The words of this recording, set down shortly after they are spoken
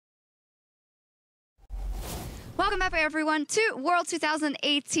Welcome back, everyone, to World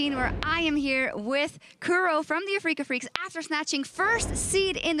 2018, where I am here with Kuro from the Afrika Freaks after snatching first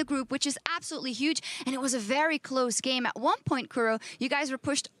seed in the group, which is absolutely huge. And it was a very close game. At one point, Kuro, you guys were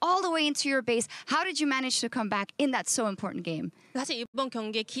pushed all the way into your base. How did you manage to come back in that so important game? 사실 이번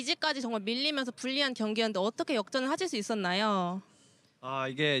경기에 기지까지 정말 밀리면서 불리한 경기였는데 어떻게 역전을 하실 수 있었나요?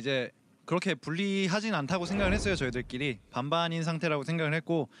 이게 이제 그렇게 불리하진 않다고 생각을 했어요. 저희들끼리 반반인 상태라고 생각을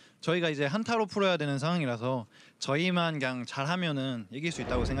했고 저희가 이제 한타로 풀어야 되는 상황이라서 저희만 그냥 잘하면은 이길 수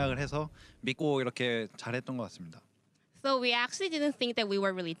있다고 생각을 해서 믿고 이렇게 잘했던 것 같습니다. So we actually didn't think that we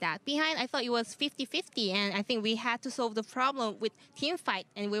were really that behind. I thought it was 50-50, and I think we had to solve the problem with team fight,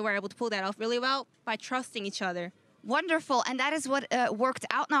 and we were able to pull that off really well by trusting each other. Wonderful, and that is what worked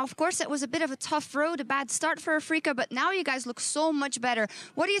out. Now, of course, it was a bit of a tough road, a bad start for Afrika, but now you guys look so much better.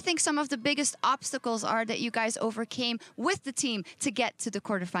 What do you think some of the biggest obstacles are that you guys overcame with the team to get to the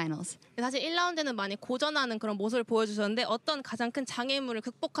quarterfinals? 사실 1라운드는 많이 고전하는 그런 모습을 보여주셨는데 어떤 가장 큰 장애물을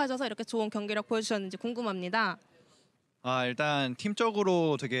극복하셔서 이렇게 좋은 경기력 보여주셨는지 궁금합니다. 일단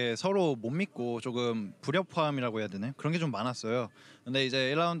팀적으로 되게 서로 못 믿고 조금 불협화음이라고 해야 되나요? 그런 게 좀 많았어요. 근데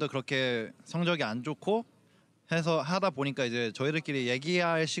이제 1라운드 그렇게 성적이 안 좋고 해서 하다 보니까 이제 저희들끼리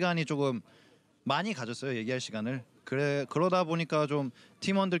얘기할 시간이 조금 많이 가졌어요. 얘기할 시간을. 그러다 보니까 좀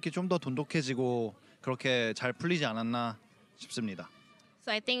팀원들끼리 좀 더 돈독해지고 그렇게 잘 풀리지 않았나 싶습니다.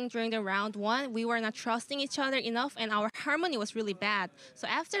 So I think during the round one, we were not trusting each other enough, and our harmony was really bad. So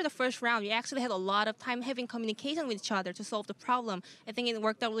after the first round, we actually had a lot of time having communication with each other to solve the problem. I think it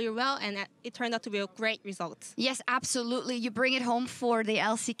worked out really well, and it turned out to be a great result. Yes, absolutely. You bring it home for the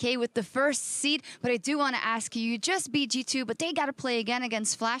LCK with the first seed. But I do want to ask you, you just beat G2, but they got to play again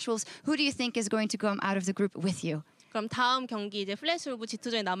against Flash Wolves. Who do you think is going to come out of the group with you? 그럼 다음 경기 이제 플래시 울브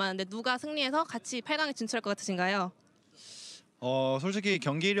G2전이 남았는데 누가 승리해서 같이 8강에 진출할 것 같으신가요? 솔직히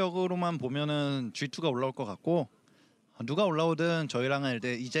경기력으로만 보면은 G2가 올라올 것 같고 누가 올라오든 저희랑은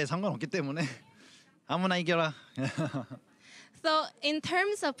이제 상관없기 때문에 아무나 이겨라. So in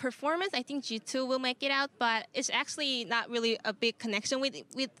terms of performance, I think G2 will make it out, but it's actually not really a big connection with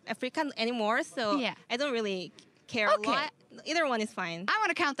Afrika anymore. So Yeah. I don't really care a lot. Either one is fine. I want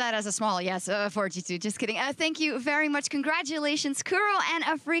to count that as a small yes for G2. Just kidding. Thank you very much. Congratulations, Kuro and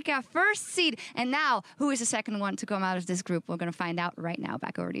Afrika, first seed. And now, who is the second one to come out of this group? We're going to find out right now.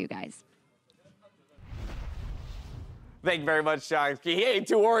 Back over to you guys. Thank you very much, Sean. He ain't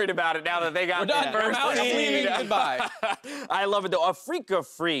too worried about it now that they got the first seed. Goodbye. I love it, though. Afrika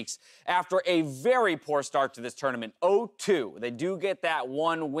Freaks, after a very poor start to this tournament, 0-2. They do get that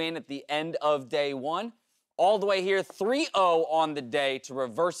one win at the end of day one. All the way here, 3-0 on the day to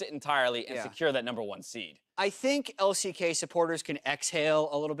reverse it entirely and secure that #1 seed. I think LCK supporters can exhale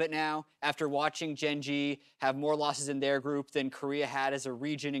a little bit now after watching Gen.G have more losses in their group than Korea had as a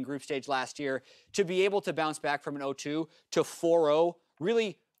region in group stage last year. To be able to bounce back from an 0-2 to 4-0,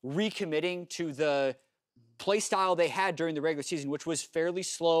 really recommitting to the play style they had during the regular season, which was fairly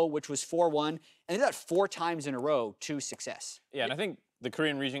slow, which was 4-1, and they did that 4 times in a row to success. Yeah, and I think the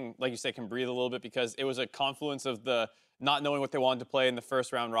Korean region, like you said, can breathe a little bit because it was a confluence of the not knowing what they wanted to play in the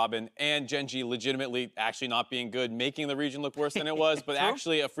first round robin and Gen.G legitimately actually not being good, making the region look worse than it was. But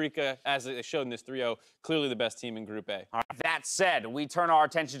actually, Afrika, as it showed in this 3-0, clearly the best team in Group A. All right, that said, we turn our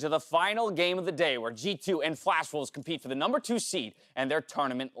attention to the final game of the day where G2 and Flash Wolves compete for the #2 seed and their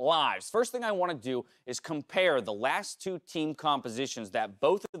tournament lives. First thing I want to do is compare the last 2 team compositions that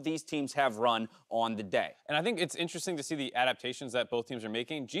both of these teams have run on the day. And I think it's interesting to see the adaptations that both teams are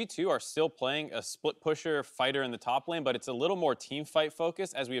making. G2 are still playing a split pusher fighter in the top lane, but it's a little more team fight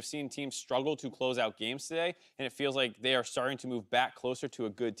focused as we have seen teams struggle to close out games today. And it feels like they are starting to move back closer to a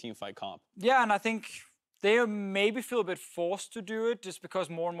good team fight comp. Yeah, and I think they maybe feel a bit forced to do it just because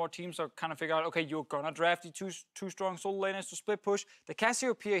more and more teams are kind of figuring out, okay, you're going to draft the two strong solo laners to split push. The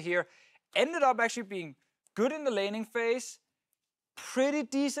Cassiopeia here ended up actually being good in the laning phase, pretty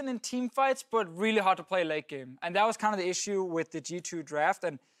decent in team fights, but really hard to play late game. And that was kind of the issue with the G2 draft.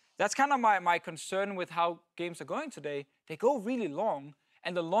 And that's kind of my concern with how games are going today. They go really long.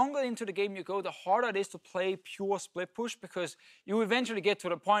 And the longer into the game you go, the harder it is to play pure split push because you eventually get to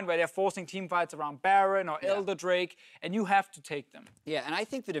the point where they're forcing team fights around Baron or Elder Drake, and you have to take them. Yeah, and I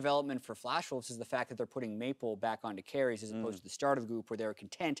think the development for Flash Wolves is the fact that they're putting Maple back onto carries as opposed to the start of the group where they were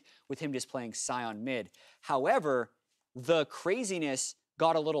content with him just playing Sion mid. However, the craziness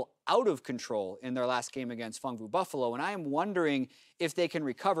got a little out of control in their last game against Fengvu Buffalo, and I am wondering if they can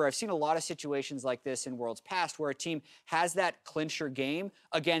recover. I've seen a lot of situations like this in Worlds past where a team has that clincher game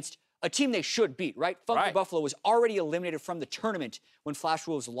against a team they should beat, right? Fengvu Buffalo was already eliminated from the tournament when Flash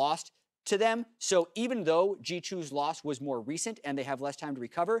Wolves lost to them. So even though G2's loss was more recent and they have less time to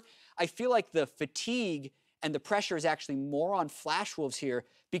recover, I feel like the fatigue and the pressure is actually more on Flash Wolves here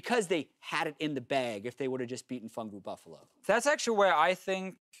because they had it in the bag if they would have just beaten Fungu Buffalo. That's actually where I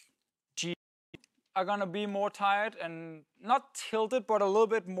think G are gonna be more tired and not tilted, but a little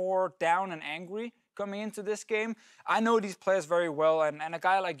bit more down and angry coming into this game. I know these players very well, and a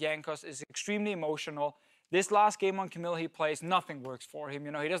guy like Jankos is extremely emotional. This last game on Camille he plays, nothing works for him.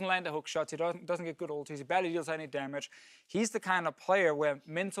 You know, he doesn't land the hook shots, he doesn't get good ultis, he barely deals any damage. He's the kind of player where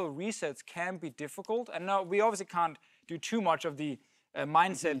mental resets can be difficult. And no, we obviously can't do too much of the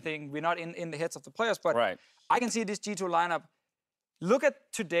mindset thing. We're not in the heads of the players, but I can see this G2 lineup look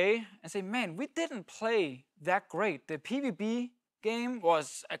at today and say, man, we didn't play that great. The PvP game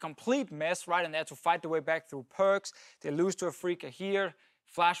was a complete mess, right? And they had to fight their way back through Perkz. They lose to a FLICKR here.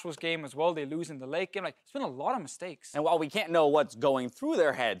 Flash Wolves game as well, they lose in the late game. Like, it's been a lot of mistakes. And while we can't know what's going through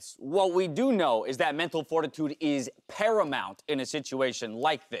their heads, what we do know is that mental fortitude is paramount in a situation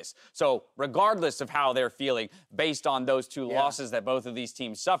like this. So regardless of how they're feeling based on those two losses that both of these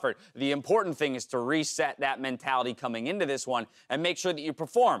teams suffered, the important thing is to reset that mentality coming into this one and make sure that you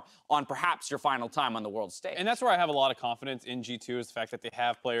perform on perhaps your final time on the world stage. And that's where I have a lot of confidence in G2 is the fact that they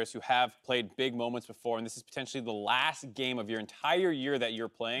have players who have played big moments before, and this is potentially the last game of your entire year that you're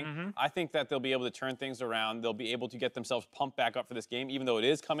playing. I think that they'll be able to turn things around. They'll be able to get themselves pumped back up for this game, even though it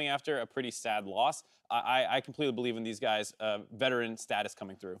is coming after a pretty sad loss. I completely believe in these guys' veteran status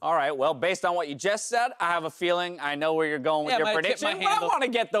coming through. All right, well, based on what you just said, I have a feeling I know where you're going with your prediction, but I want to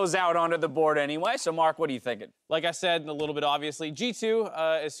get those out onto the board anyway. So, Mark, what are you thinking? Like I said, a little bit obviously,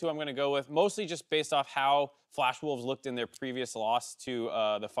 G2 is who I'm going to go with, mostly just based off how Flash Wolves looked in their previous loss to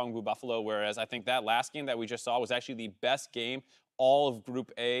the Fungu Buffalo, whereas I think that last game that we just saw was actually the best game all of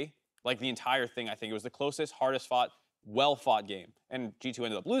Group A, like the entire thing. I think it was the closest, hardest fought, well-fought game. And G2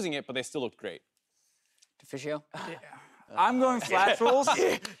 ended up losing it, but they still looked great. Deficio? Yeah. I'm going Flash Wolves.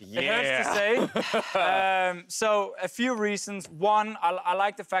 It hurts to say. So a few reasons. One, I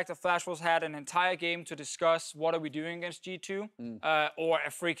like the fact that Flash Wolves had an entire game to discuss what are we doing against G2, or a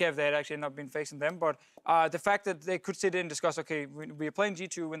FLICKR if they had actually not been facing them. But the fact that they could sit in and discuss, okay, we're playing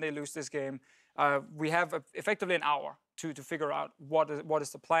G2 when they lose this game. We have effectively an hour to figure out what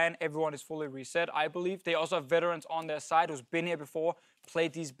is the plan. Everyone is fully reset, I believe. They also have veterans on their side who's been here before,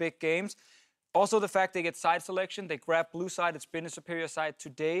 played these big games. Also, the fact they get side selection, they grab blue side. It's been a superior side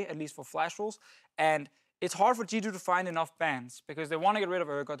today, at least for Flash Wolves. And it's hard for G2 to find enough bans because they want to get rid of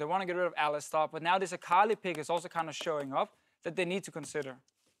Urgot, they want to get rid of Alistar, but now this Akali pick is also kind of showing up that they need to consider.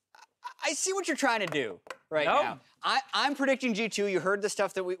 I see what you're trying to do now. I'm predicting G2. You heard the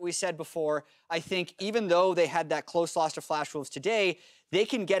stuff that we said before. I think even though they had that close loss to Flash Wolves today, they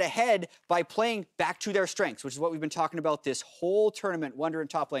can get ahead by playing back to their strengths, which is what we've been talking about this whole tournament, Wunder and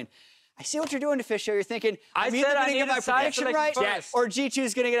top lane. I see what you're doing, Deficio. You're thinking, I'm either going to get my prediction right, or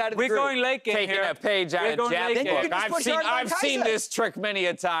G2's going to get out of the group. We're going late game Taking a page out of Jeff's book. I've seen this trick many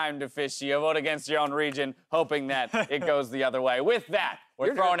a time, Deficio. Vote against your own region, hoping that it goes the other way. With that,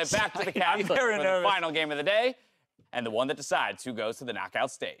 we're throwing it back to the captain for the final game of the day, and the one that decides who goes to the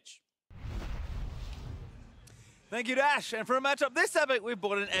knockout stage. Thank you, Dash. And for a matchup this epic, we've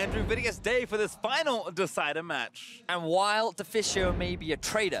brought in Andrew Vidius Day for this final decider match. And while Deficio may be a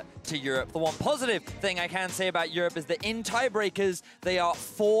traitor to Europe, the one positive thing I can say about Europe is that in tiebreakers, they are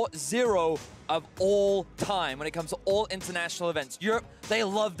 4-0 of all time when it comes to all international events. Europe, they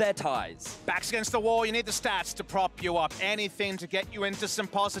love their ties. Backs against the wall, you need the stats to prop you up. Anything to get you into some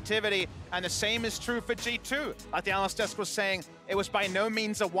positivity. And the same is true for G2. Like the analyst desk was saying, it was by no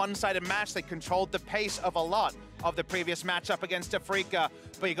means a one-sided match. They controlled the pace of a lot of the previous matchup against FLICKR.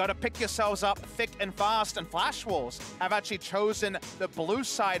 But you got to pick yourselves up thick and fast. And Flash Wolves have actually chosen the blue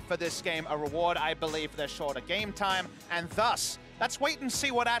side for this game, a reward, I believe, for their shorter game time. And thus, let's wait and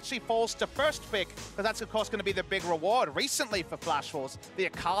see what actually falls to first pick, because that's, of course, going to be the big reward. Recently for Flash Wolves, the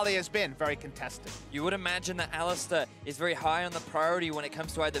Akali has been very contested. You would imagine that Alistar is very high on the priority when it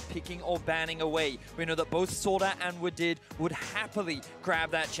comes to either picking or banning away. We know that both SwordArt and Wadid would happily grab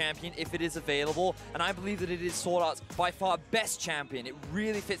that champion if it is available, and I believe that it is SwordArt's by far best champion. It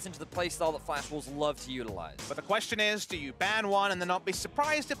really fits into the playstyle that Flash Wolves love to utilize. But the question is, do you ban one and then not be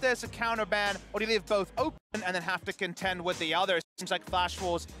surprised if there's a counter ban, or do you leave both open and then have to contend with the others? Seems like Flash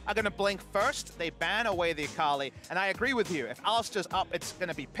Wolves are going to blink first. They ban away the Akali. And I agree with you. If Alistar's up, it's going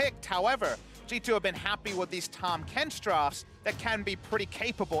to be picked. However, G2 have been happy with these Tahm Kench drafts that can be pretty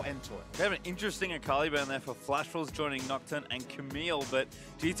capable into it. They have an interesting Akali ban there for Flash Wolves joining Nocturne and Camille, but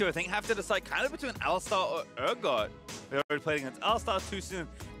G2, I think, have to decide kind of between Alistar or Urgot. They already played against Alistar too soon.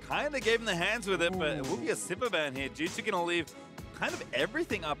 Kind of gave them the hands with it, but it will be a sipper ban here. G2 going to leave kind of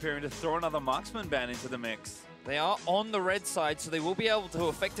everything up here and just throw another marksman ban into the mix. They are on the red side, so they will be able to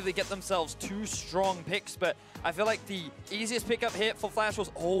effectively get themselves 2 strong picks, but I feel like the easiest pickup here for Flash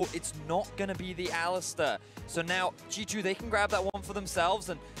was, oh, it's not going to be the Alistar. So now G2, they can grab that one for themselves,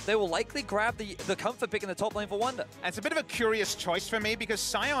 and they will likely grab the comfort pick in the top lane for Wunder. And it's a bit of a curious choice for me because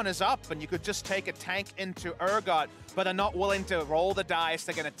Sion is up, and you could just take a tank into Urgot, but they're not willing to roll the dice.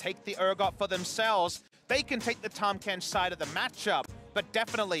 They're going to take the Urgot for themselves. They can take the Tahm Kench side of the matchup, but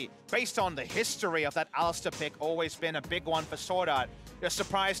definitely, based on the history of that Alistar pick, always been a big one for SwordArt. You're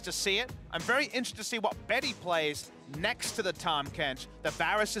surprised to see it. I'm very interested to see what Betty plays next to the Tahm Kench. The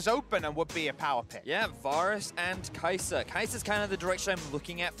Varus is open and would be a power pick. Yeah, Varus and Kaiser. Kaiser's kind of the direction I'm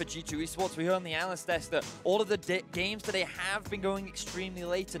looking at for G2 Esports. We heard on the analyst desk that all of the games today have been going extremely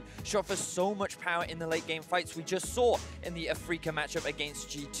late and shot for so much power in the late game fights we just saw in the FLICKR matchup against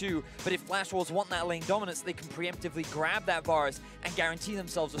G2. But if Flash Wolves want that lane dominance, they can preemptively grab that Varus and guarantee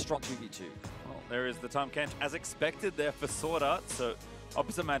themselves a strong 2v2. Well, there is the Tahm Kench as expected there for SwordArt. So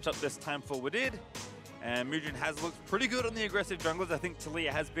opposite matchup this time for Wadid. And Moojin has looked pretty good on the aggressive junglers. I think Taliyah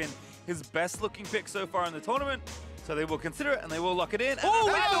has been his best looking pick so far in the tournament. So they will consider it and they will lock it in.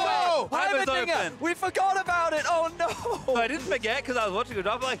 Oh, Heimerdinger! Heimerdinger! We forgot about it! Oh no! I didn't forget because I was watching it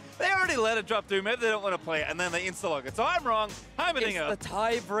drop. Like, they already let it drop through. Maybe they don't want to play it and then they insta-lock it. So I'm wrong. Heimerdinger. It's the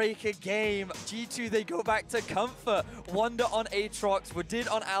tiebreaker game. G2, they go back to comfort. Wunder on Aatrox,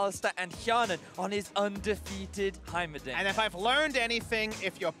 Wadid on Alistar, and Hjarnan on his undefeated Heimerdinger. And if I've learned anything,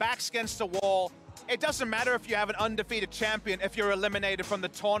 if your back's against the wall, it doesn't matter if you have an undefeated champion if you're eliminated from the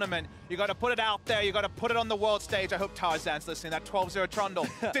tournament. You got to put it out there. You got to put it on the world stage. I hope Tarzan's listening. That 12-0 Trundle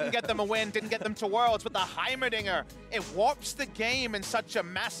didn't get them a win, didn't get them to Worlds. But the Heimerdinger, it warps the game in such a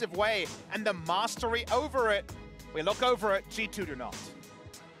massive way. And the mastery over it, we look over it, G2 do not.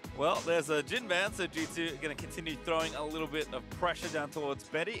 Well, there's a Jhin ban, so G2 going to continue throwing a little bit of pressure down towards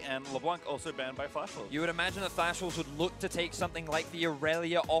Betty, and LeBlanc also banned by Flash Wolves. You would imagine that Flash Wolves would look to take something like the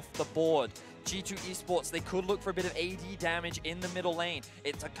Irelia off the board. G2 Esports, they could look for a bit of AD damage in the middle lane.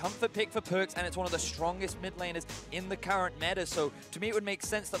 It's a comfort pick for Perkz, and it's one of the strongest mid laners in the current meta, so to me it would make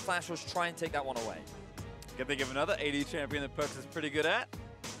sense that Flash Wolves try and take that one away. Can they give another AD champion that Perkz is pretty good at?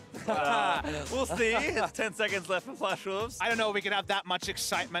 We'll see. It's 10 seconds left for Flash Wolves. I don't know if we could have that much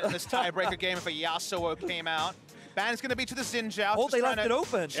excitement in this tiebreaker game if a Yasuo came out. Ban's going to be to the Xinjiao. Oh, they left it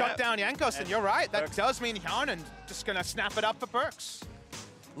open. Shut down Jankos, and you're right. That does mean Hjarnan just going to snap it up for Perkz.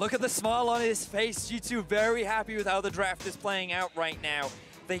 Look at the smile on his face. G2 very happy with how the draft is playing out right now.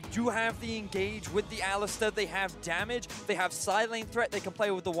 They do have the engage with the Alistar. They have damage. They have side lane threat. They can play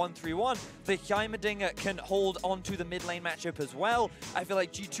with the 1-3-1. The Heimerdinger can hold on to the mid lane matchup as well. I feel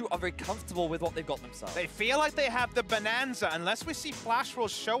like G2 are very comfortable with what they've got themselves. They feel like they have the bonanza, unless we see Flash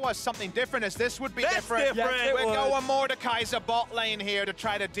Wolves show us something different, as this would be different. Yes, we're going Mordekaiser bot lane here to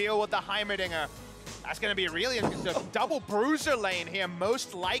try to deal with the Heimerdinger. That's going to be really a double bruiser lane here,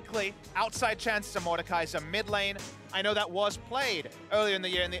 most likely. Outside chances of Mordekaiser mid lane. I know that was played earlier in the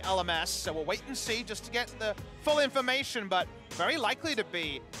year in the LMS, so we'll wait and see just to get the full information, but very likely to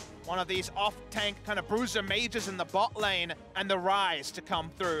be one of these off-tank kind of bruiser mages in the bot lane, and the Ryze to come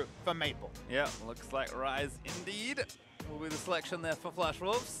through for Maple. Yeah, looks like Ryze indeed will be the selection there for Flash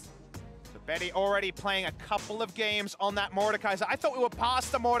Wolves. Betty already playing a couple of games on that Mordekaiser. I thought we were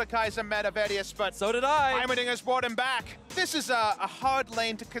past the Mordekaiser meta, Vedius, but so did I. Heimerdinger's brought him back. This is a hard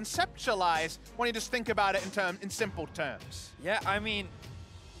lane to conceptualize when you just think about it in simple terms. Yeah, I mean,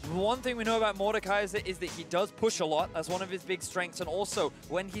 one thing we know about Mordekaiser is that he does push a lot. That's one of his big strengths. And also,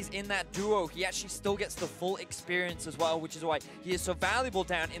 when he's in that duo, he actually still gets the full experience as well, which is why he is so valuable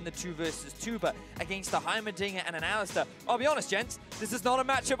down in the 2 versus 2. But against a Heimerdinger and an Alistar, I'll be honest, gents, this is not a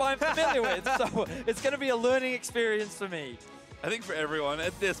matchup I'm familiar with. So it's going to be a learning experience for me. I think for everyone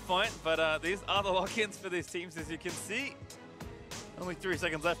at this point, but these are the lock-ins for these teams, as you can see. Only 3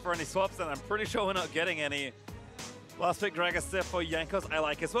 seconds left for any swaps, and I'm pretty sure we're not getting any. Last pick, Gragas there for Jankos, I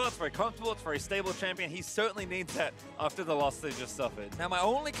like as well. It's very comfortable, it's very stable champion. He certainly needs that after the loss they just suffered. Now, my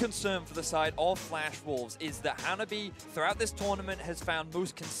only concern for the side of Flash Wolves is that Hanabi, throughout this tournament, has found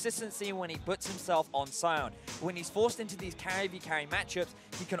most consistency when he puts himself on Sion. When he's forced into these carry-v-carry matchups,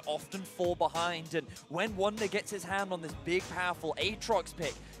 he can often fall behind. And when Wunder gets his hand on this big, powerful Aatrox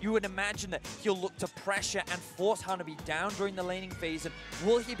pick, you would imagine that he'll look to pressure and force Hanabi down during the laning phase. And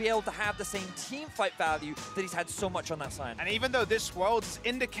will he be able to have the same team fight value that he's had so much on that side? And even though this world has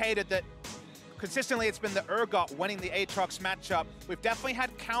indicated that consistently it's been the Urgot winning the Aatrox matchup, we've definitely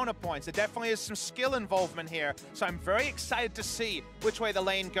had counterpoints. There definitely is some skill involvement here. So I'm very excited to see which way the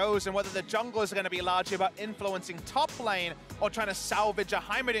lane goes and whether the junglers are going to be largely about influencing top lane or trying to salvage a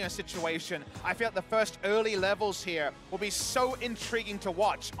Heimerdinger situation. I feel like the first early levels here will be so intriguing to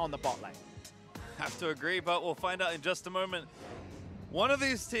watch on the bot lane. have to agree, but we'll find out in just a moment. One of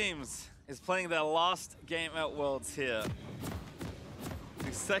these teams is playing their last game at Worlds here.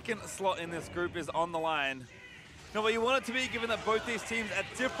 The second slot in this group is on the line. Now, what you want it to be, given that both these teams at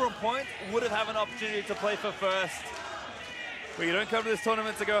different points would have an opportunity to play for first. But you don't come to this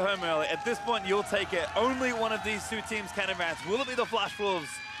tournament to go home early. At this point, you'll take it. Only one of these two teams can advance. Will it be the Flash Wolves,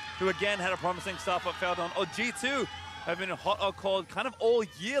 who again had a promising start but failed on, or G2, have been hot or cold kind of all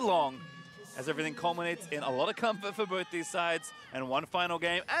year long, as everything culminates in a lot of comfort for both these sides, and one final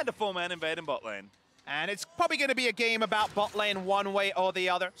game and a 4-man invade in bot lane. And it's probably going to be a game about bot lane one way or the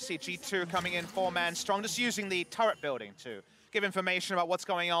other. See G2 coming in 4-man strong, just using the turret building to give information about what's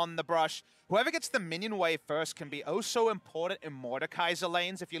going on in the brush. Whoever gets the minion wave first can be oh so important in Mordekaiser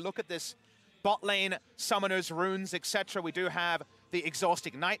lanes. If you look at this bot lane, summoners, runes, etc., we do have the Exhaust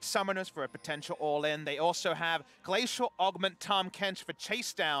Ignite summoners for a potential all-in. They also have Glacial Augment Tahm Kench for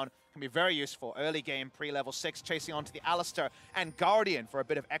chase down. Can be very useful early game, pre-level 6, chasing onto the Alistar, and Guardian for a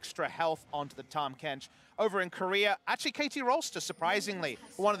bit of extra health onto the Tahm Kench. Over in Korea, actually KT Rolster, surprisingly,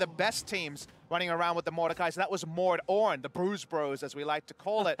 one of the best teams running around with the Mordekaiser. That was Mord, the Bruise Bros, as we like to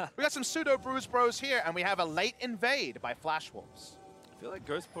call it. We got some pseudo Bruise Bros here, and we have a late invade by Flash Wolves. I feel like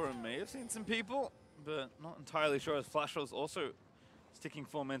Ghostpora may have seen some people, but not entirely sure, as Flash Wolves also sticking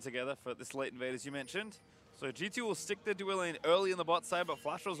 4 men together for this late invade, as you mentioned. So G2 will stick their duel lane early in the bot side, but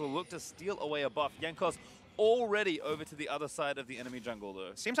Flash Wolves will look to steal away a buff. Jankos already over to the other side of the enemy jungle,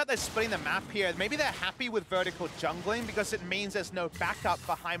 though. Seems like they're splitting the map here. Maybe they're happy with vertical jungling because it means there's no backup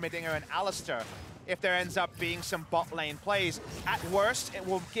for Heimerdinger and Alistar. If there ends up being some bot lane plays, at worst, it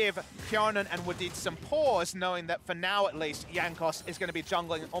will give Hjarnan and Wadid some pause, knowing that for now at least, Jankos is going to be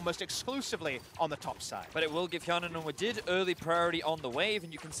jungling almost exclusively on the top side. But it will give Hjarnan and Wadid early priority on the wave,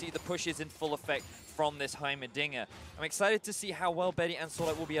 and you can see the push is in full effect from this Heimerdinger. I'm excited to see how well Betty and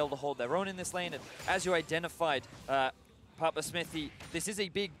SwordArt will be able to hold their own in this lane, and as you identified, Papa Smithy, this is a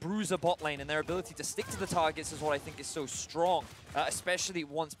big bruiser bot lane, and their ability to stick to the targets is what I think is so strong, especially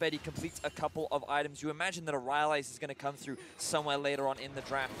once Betty completes a couple of items. You imagine that a Ryze is going to come through somewhere later on in the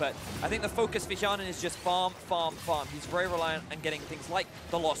draft, but I think the focus for Hjarnan is just farm, farm, farm. He's very reliant on getting things like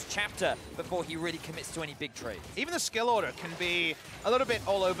the Lost Chapter before he really commits to any big trades. Even the skill order can be a little bit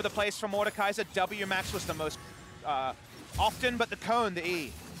all over the place for Mordekaiser. W max was the most often, but the cone, the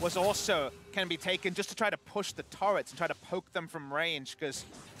E, was also can be taken just to try to push the turrets and try to poke them from range, because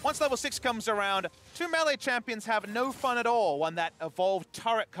once level 6 comes around, two melee champions have no fun at all when that evolved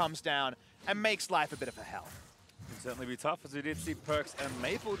turret comes down and makes life a bit of a hell. Can certainly be tough, as we did see Perkz and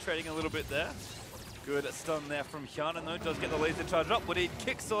Maple trading a little bit there. Good stun there from Hjarnan, though. Does get the laser charge up. Wadid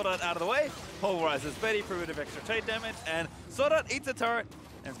kicks SwordArt out of the way. Pulverizes Betty for a bit of extra trade damage, and SwordArt eats a turret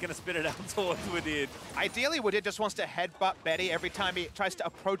and is going to spit it out towards Wadid. Ideally, Wadid just wants to headbutt Betty every time he tries to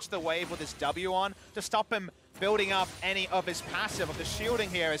approach the wave with his W on to stop him building up any of his passive, of the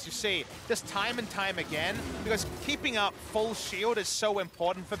shielding here, as you see, just time and time again, because keeping up full shield is so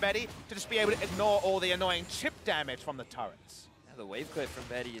important for Betty to just be able to ignore all the annoying chip damage from the turrets. Yeah, the wave clear from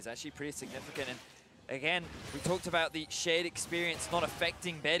Betty is actually pretty significant, and again, we talked about the shared experience not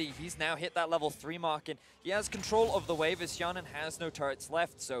affecting Betty. He's now hit that level 3 mark, and he has control of the wave as Hjarnan has no turrets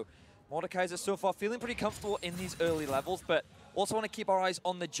left. So Mordekaiser so far feeling pretty comfortable in these early levels, but also want to keep our eyes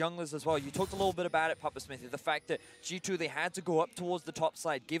on the junglers as well. You talked a little bit about it, Papa Smithy, the fact that G2, they had to go up towards the top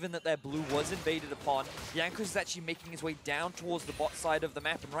side, given that their blue was invaded upon. Jankos is actually making his way down towards the bot side of the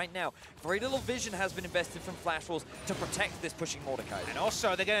map, and right now, very little vision has been invested from Flash Wolves to protect this pushing Mordekaiser. And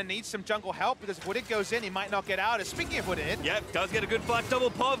also, they're going to need some jungle help, because if Wadid goes in, he might not get out. And speaking of Wadid... Yep, does get a good flash double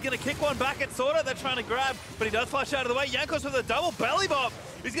pop, going to kick one back at SwordArt. They're trying to grab, but he does flash out of the way. Jankos with a double belly bop.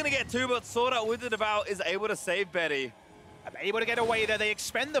 He's going to get 2, but SwordArt with the devour is able to save Betty. Able to get away there. They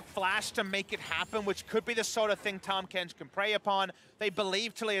expend the flash to make it happen, which could be the sort of thing Tahm Kench can prey upon. They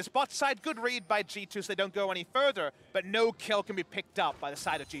believe Taliyah's bot side. Good read by G2, so they don't go any further, but no kill can be picked up by the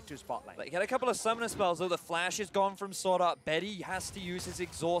side of G2's bot lane. They get a couple of summoner spells, though. The flash is gone from SwordArt. Betty has to use his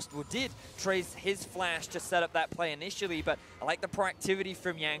exhaust. Wadid trades his flash to set up that play initially, but I like the proactivity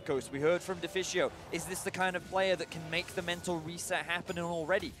from Jankos. We heard from Deficio. Is this the kind of player that can make the mental reset happen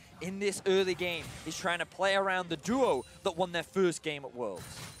already? In this early game, he's trying to play around the duo that won their first game at Worlds.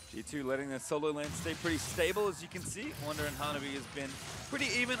 G2 letting their solo lane stay pretty stable, as you can see. Wunder and Hanabi has been pretty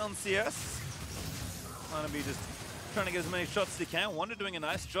even on CS. Hanabi just trying to get as many shots as he can. Wunder doing a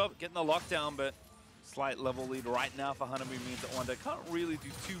nice job getting the lockdown, but slight level lead right now for Hanabi means that Wunder can't really do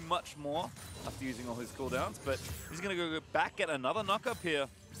too much more after using all his cooldowns, but he's going to go back, get another knock-up here.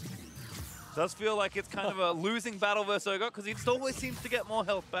 Does feel like it's kind of a losing battle versus Urgot, because he always seems to get more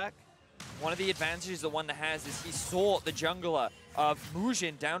health back. one of the advantages that Wunder has is he saw the jungler of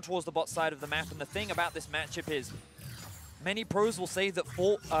Moojin down towards the bot side of the map, and the thing about this matchup is many pros will say that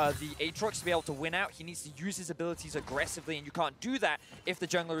for the Aatrox to be able to win out, he needs to use his abilities aggressively, and you can't do that if the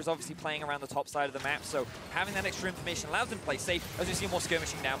jungler is obviously playing around the top side of the map. So having that extra information allows him to play safe as we see more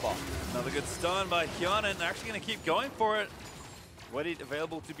skirmishing down bot. Another good stun by Hjarnan. They're actually going to keep going for it. Wadid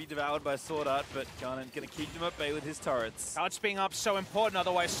available to be devoured by SwordArt, but Hjarnan going to keep them at bay with his turrets. Touch being up so important,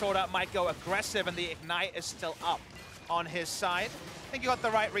 otherwise SwordArt might go aggressive, and the Ignite is still up on his side. I think you got the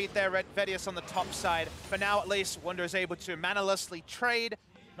right read there, Vedius on the top side. For now, at least, Wunder is able to manalessly trade,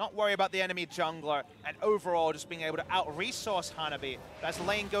 not worry about the enemy jungler, and overall just being able to out-resource Hanabi. But as the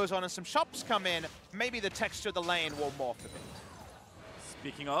lane goes on and some shops come in, maybe the texture of the lane will morph a bit.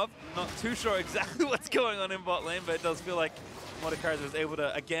 Speaking of, not too sure exactly what's going on in bot lane, but it does feel like Mordekaiser was able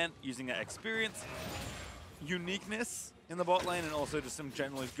to, again, using that experience, uniqueness in the bot lane, and also just some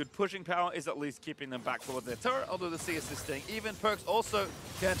generally good pushing power, is at least keeping them back towards their turret, although the CS is staying even. Perkz also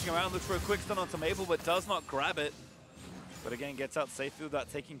dancing around, looks for a quick stun onto Maple, but does not grab it. But again, gets out safely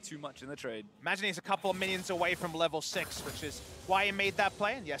without taking too much in the trade. Imagine he's a couple of minions away from level 6, which is why he made that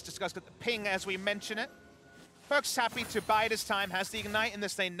play. And yes, Discuss got the ping as we mention it. Perkz happy to bide his time, has the Ignite in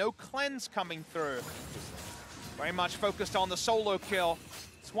this lane, no cleanse coming through. Very much focused on the solo kill.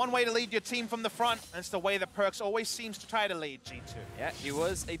 It's one way to lead your team from the front, and it's the way that Perkz always seems to try to lead G2. Yeah, he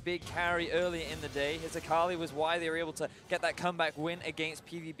was a big carry earlier in the day. His Akali was why they were able to get that comeback win against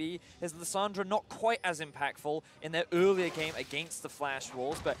PvB. His Lissandra not quite as impactful in their earlier game against the Flash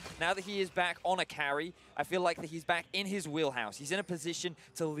Wolves, but now that he is back on a carry, I feel like that he's back in his wheelhouse. He's in a position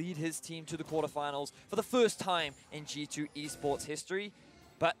to lead his team to the quarterfinals for the first time in G2 esports history.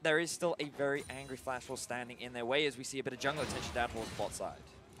 But there is still a very angry Flash Wolf standing in their way as we see a bit of jungle attention down towards the bot side.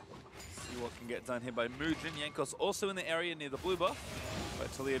 See what can get done here by Moojin. Jankos also in the area near the blue buff.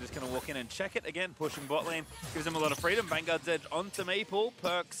 But Taliyah just going to walk in and check it. Again, pushing bot lane. Gives him a lot of freedom. Vanguard's edge onto Maple.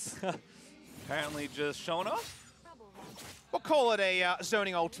 Perkz apparently just showing off. We'll call it a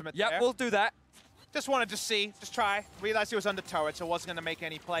zoning ultimate Yep, there. we'll do that. Just wanted to see, just try. Realized he was under turret, so wasn't going to make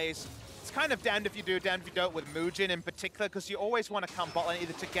any plays. It's kind of damned if you do, damned if you don't with Moojin in particular, because you always want to come bot lane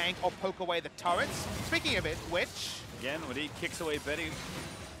either to gank or poke away the turrets. Speaking of it, which... Again, Wadid kicks away Betty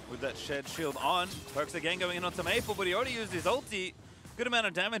with that shed shield on. Perkz again going in onto Maple, but he already used his ulti. Good amount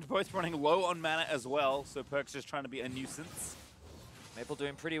of damage, both running low on mana as well, so Perkz just trying to be a nuisance. Maple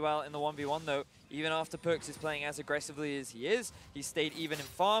doing pretty well in the 1v1 though. Even after Perkz is playing as aggressively as he is, he stayed even in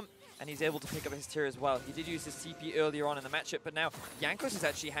farm, and he's able to pick up his tier as well. He did use his TP earlier on in the matchup, but now Jankos is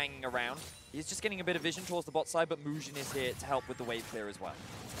actually hanging around. He's just getting a bit of vision towards the bot side, but Moojin is here to help with the wave clear as well.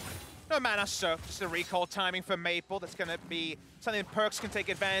 No mana, so just a recall timing for Maple. That's going to be something Perkz can take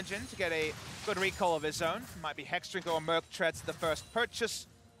advantage in to get a good recall of his own. Might be Hexdrink or Merc Treads the first purchase.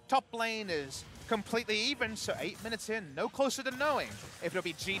 Top lane is completely even, so 8 minutes in, no closer to knowing if it'll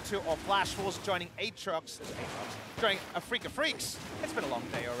be G2 or Flash Wolves joining Aatrox, joining FLICKR Freaks. It's been a long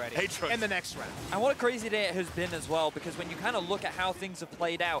day already. Aatrox. In the next round. And what a crazy day it has been as well, because when you kind of look at how things have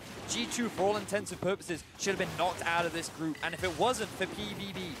played out, G2, for all intents and purposes, should have been knocked out of this group. And if it wasn't for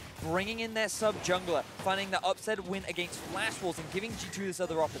PvB bringing in their sub-jungler, finding the upset win against Flash Wolves and giving G2 this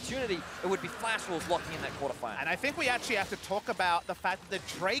other opportunity, it would be Flash Wolves locking in that quarterfinal. And I think we actually have to talk about the fact that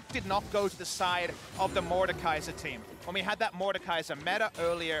the Drake did not go to the side of the Mordekaiser team. When we had that Mordekaiser meta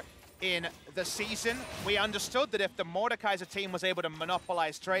earlier in the season, we understood that if the Mordekaiser team was able to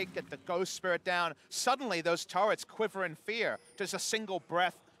monopolize Drake, get the Ghost Spirit down, suddenly those turrets quiver in fear. Just a single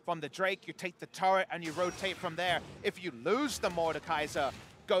breath from the Drake, you take the turret and you rotate from there. If you lose the Mordekaiser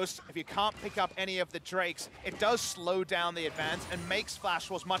Ghost, if you can't pick up any of the Drakes, it does slow down the advance and makes Flash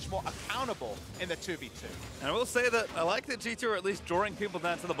Wolves much more accountable in the 2v2. And I will say that I like that G2 are at least drawing people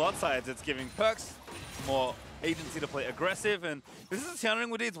down to the bot sides. It's giving Perkz more agency to play aggressive, and this is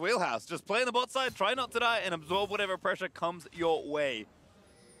Hjarnan Wadid's wheelhouse. Just play on the bot side, try not to die, and absorb whatever pressure comes your way.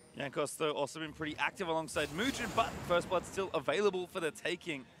 Jankos, though, also been pretty active alongside Moojin, but First Blood still available for the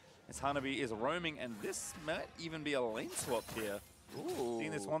taking as Hanabi is roaming, and this might even be a lane swap here. Ooh.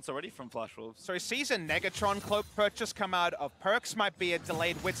 Seen this once already from Flash Wolves. So he sees a Negatron cloak purchase come out of Perkz, might be a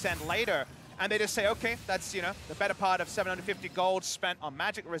delayed Wit's End later, and they just say, okay, that's, you know, the better part of 750 gold spent on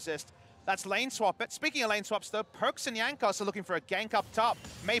magic resist. That's lane swap it. Speaking of lane swaps though, Perkz and Jankos are looking for a gank up top.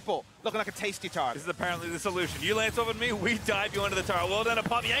 Maple looking like a tasty target. This is apparently the solution. You lane swap with me, we dive you under the tower. Well done to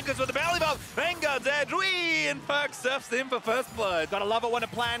pop Jankos with the belly bump. Vanguard's edge, and Perkz surfs in for First Blood. Gotta love it when a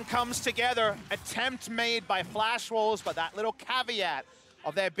plan comes together. Attempt made by Flash Wolves, but that little caveat.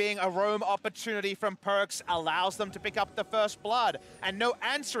 of there being a roam opportunity from Perkz allows them to pick up the first blood, and no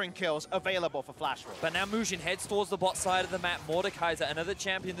answering kills available for FLICKR. But now Moojin heads towards the bot side of the map. Mordekaiser, another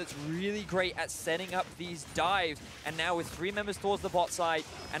champion that's really great at setting up these dives, and now with 3 members towards the bot side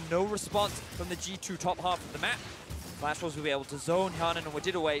and no response from the G2 top half of the map, FLICKR will be able to zone Hjarnan and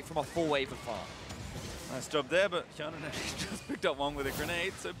Wadid away from a full wave of farm. Nice job there, but Hjarnan actually just picked up one with a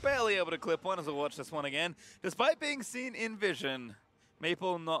grenade, so barely able to clip one as we watch this one again. Despite being seen in vision,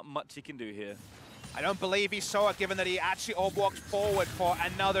 Maple, not much he can do here. I don't believe he saw it, given that he actually walked forward for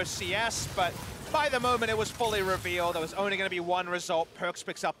another CS, but by the moment it was fully revealed, there was only going to be one result. Perkz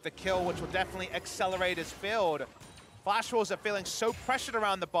picks up the kill, which will definitely accelerate his build. FLICKR are feeling so pressured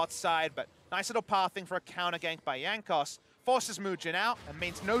around the bot side, but nice little pathing for a counter gank by Jankos. Forces Moojin out and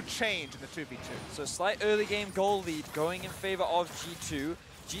means no change in the 2v2. So slight early game goal lead going in favor of G2.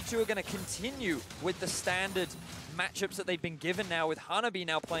 G2 are going to continue with the standard matchups that they've been given now, with Hanabi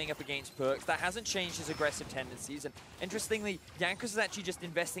now playing up against Perkz. That hasn't changed his aggressive tendencies, and interestingly, Jankos is actually just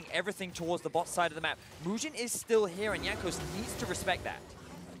investing everything towards the bot side of the map. Moojin is still here, and Jankos needs to respect that.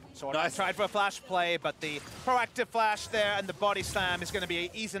 So I tried for a flash play, but the proactive flash there and the body slam is going to be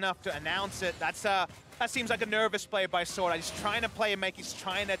easy enough to announce it. That seems like a nervous play by SwordArt. He's trying to play and make, he's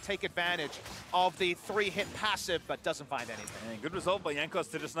trying to take advantage of the 3-hit passive, but doesn't find anything. And good result by Jankos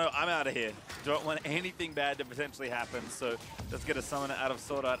to just know, I'm out of here. Don't want anything bad to potentially happen, so let's get a summoner out of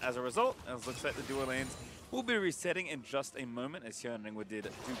SwordArt as a result. As looks like the dual lanes will be resetting in just a moment, as Hjarnan and Wadid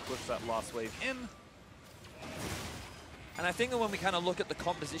do push that last wave in. And I think that when we kind of look at the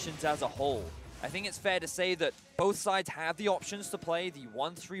compositions as a whole, I think it's fair to say that both sides have the options to play the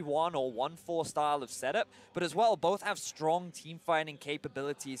 1-3-1 or 1-4 style of setup, but as well, both have strong team fighting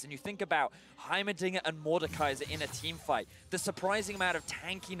capabilities. And you think about Heimerdinger and Mordekaiser in a team fight, the surprising amount of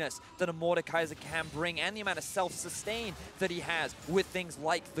tankiness that a Mordekaiser can bring, and the amount of self-sustain that he has with things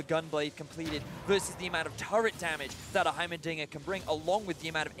like the Gunblade completed, versus the amount of turret damage that a Heimerdinger can bring, along with the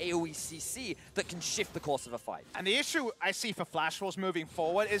amount of AoE CC that can shift the course of a fight. And the issue I see for FLICKR moving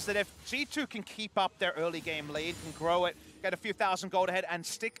forward is that if G2 can keep up their early game lead, can grow it, get a few thousand gold ahead, and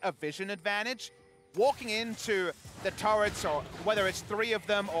stick a vision advantage, walking into the turrets, or whether it's 3 of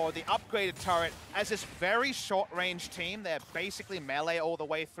them or the upgraded turret, as this very short-range team, they're basically melee all the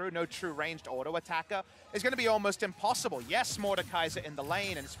way through, no true ranged auto attacker, is going to be almost impossible. Yes, Mordekaiser in the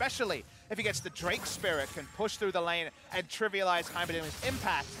lane, and especially if he gets the Drake Spirit, can push through the lane and trivialize Heimerdinger's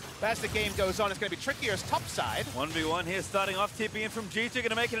impact. But as the game goes on, it's going to be trickier as top side. 1v1 here, starting off, TP in from G2, going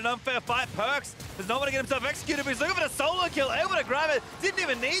to make it an unfair fight. Perkz does not want to get himself executed, but he's looking for the solo kill, able to grab it. Didn't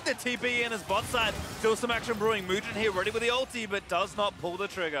even need the TP in his bot side. Still some action brewing. Moojin here, ready with the ulti, but does not pull the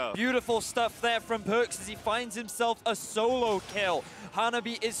trigger. Beautiful stuff there from Perkz as he finds himself a solo kill.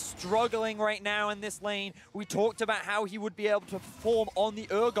 Hanabi is struggling right now in this lane. We talked about how he would be able to perform on the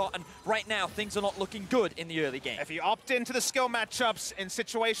Urgot, and right now things are not looking good in the early game. If you opt into the skill matchups in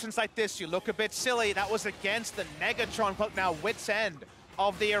situations like this, you look a bit silly. That was against the Negatron, but now wit's end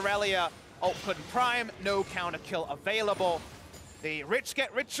of the Irelia. Ult couldn't prime, no counter kill available. The rich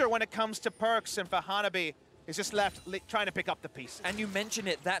get richer when it comes to Perkz, and for Hanabi, he's just left trying to pick up the pieces. And you mentioned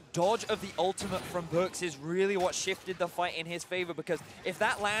it, that dodge of the ultimate from Perkz is really what shifted the fight in his favor, because if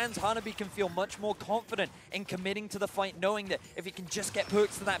that lands, Hanabi can feel much more confident in committing to the fight, knowing that if he can just get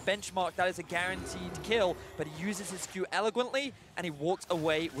Perkz to that benchmark, that is a guaranteed kill. But he uses his Q elegantly, and he walks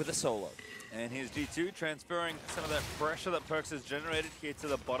away with a solo. And here's G2 transferring some of that pressure that Perkz has generated here to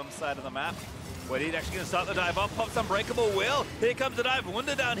the bottom side of the map. Wadid actually going to start the dive up, pops Unbreakable Will. Here comes the dive.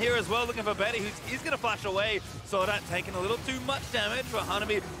 Wunder down here as well, looking for Betty, he's going to flash away. SwordArt taking a little too much damage, but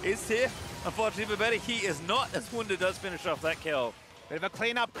Hanabi is here. Unfortunately for Betty, he is not, as Wunder does finish off that kill. Bit of a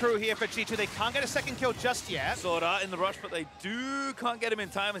cleanup crew here for G2. They can't get a second kill just yet. SwordArt in the rush, but they can't get him in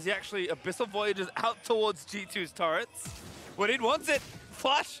time as he actually Abyssal Voyages out towards G2's turrets. Wadid wants it.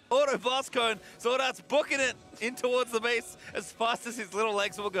 Flash, auto blast cone. SwordArt's booking it in towards the base as fast as his little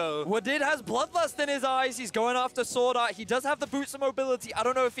legs will go. Wadid has bloodlust in his eyes. He's going after SwordArt. He does have the boots of mobility. I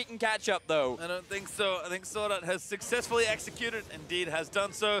don't know if he can catch up, though. I don't think so. I think SwordArt has successfully executed, indeed has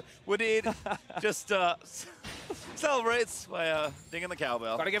done so. Wadid just celebrates by dinging the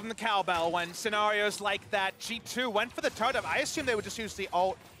cowbell. Gotta give him the cowbell when scenarios like that. G2 went for the turret. I assume they would just use the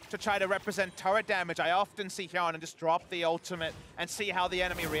ult to try to represent turret damage. I often see Hjarnan just drop the ultimate and see how the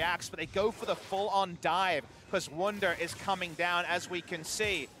enemy reacts, but they go for the full-on dive because Wunder is coming down, as we can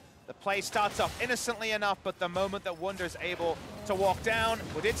see. The play starts off innocently enough, but the moment that Wunder is able to walk down,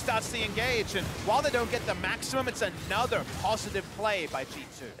 Wadid starts to engage, and while they don't get the maximum, it's another positive play by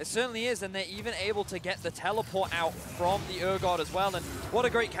G2. It certainly is, and they're even able to get the teleport out from the Urgot as well, and what a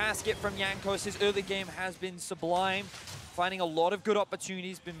great casket from Jankos. His early game has been sublime. finding a lot of good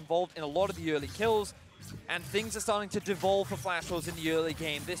opportunities, been involved in a lot of the early kills, and things are starting to devolve for Flashwolves in the early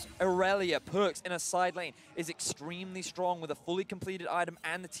game. This Irelia, Perkz in a side lane is extremely strong with a fully completed item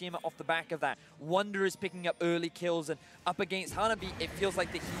and the team off the back of that. Wunder is picking up early kills, and up against Hanabi, it feels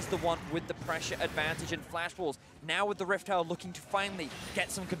like that he's the one with the pressure advantage in Flashwolves. Now with the Rift Tower looking to finally get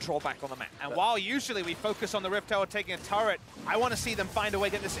some control back on the map. And while usually we focus on the Rift Tower taking a turret, I want to see them find a way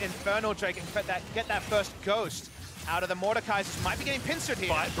to get this Infernal Drake and get that first Ghost out of the Mordekaisers. Might be getting pincered here.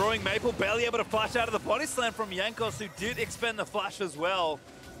 But Brewing Maple barely able to flash out of the body slam from Jankos, who did expend the flash as well.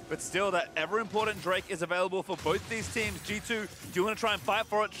 But still, that ever-important Drake is available for both these teams. G2 do want to try and fight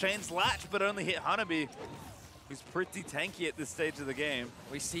for it. Chains latch, but only hit Hanabi, who's pretty tanky at this stage of the game.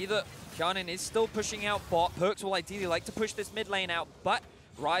 We see that Hjarnan is still pushing out bot. Perkz will ideally like to push this mid lane out, but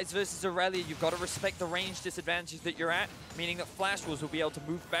Ryze versus Irelia, you've got to respect the range disadvantages that you're at, meaning that Flashwolves will be able to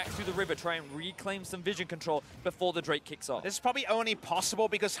move back through the river, try and reclaim some vision control before the Drake kicks off. This is probably only possible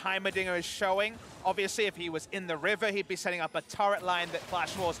because Heimerdinger is showing. Obviously, if he was in the river, he'd be setting up a turret line that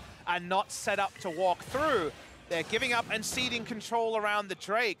Flashwolves are not set up to walk through. They're giving up and ceding control around the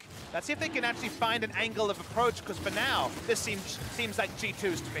Drake. Let's see if they can actually find an angle of approach, because for now, this seems like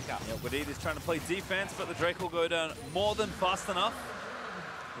G2's to pick up. Yeah, Wadid is trying to play defense, but the Drake will go down more than fast enough.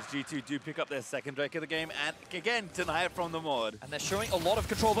 As G2 do pick up their second Drake of the game, and again, deny it from the Mord. And they're showing a lot of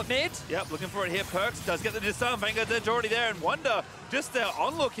control, but mid. Yep, looking for it here. Perkz does get the disarm. Vanguard Edge already there, and Wunder just there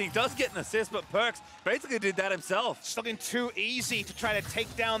onlooking, does get an assist, but Perkz basically did that himself. It's looking too easy to try to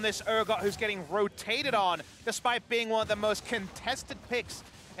take down this Urgot who's getting rotated on, despite being one of the most contested picks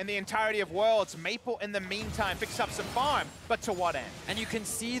in the entirety of Worlds. Maple, in the meantime, picks up some farm, but to what end? And you can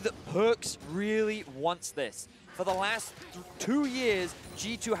see that Perkz really wants this. For the last 2 years,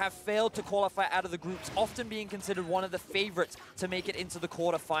 G2 have failed to qualify out of the groups, often being considered one of the favorites to make it into the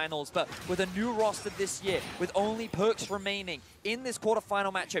quarterfinals. But with a new roster this year, with only Perkz remaining in this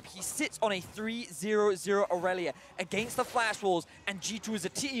quarterfinal matchup, he sits on a 3-0-0 Irelia against the Flashwolves, and G2 as a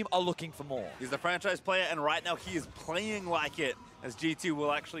team are looking for more. He's the franchise player, and right now he is playing like it, as G2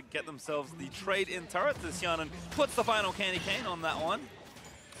 will actually get themselves the trade-in turret. This Hjarnan puts the final candy cane on that one.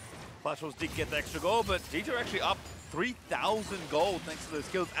 Flashwolves did get the extra goal, but G2 are actually up 3,000 gold thanks to those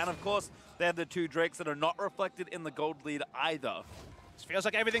kills. And of course, they have the 2 Drakes that are not reflected in the gold lead either. It feels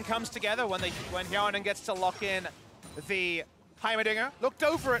like everything comes together when Hjarnan gets to lock in the Heimerdinger. Looked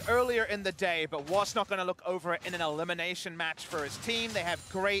over it earlier in the day, but was not going to look over it in an elimination match for his team. They have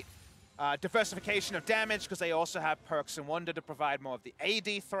great diversification of damage because they also have Perkz and Wunder to provide more of the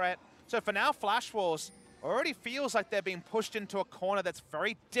AD threat. So for now, Flashwolves already feels like they're being pushed into a corner that's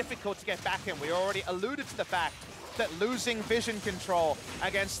very difficult to get back in. We already alluded to the fact that losing vision control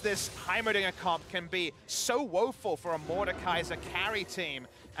against this Heimerdinger comp can be so woeful for a Mordekaiser carry team,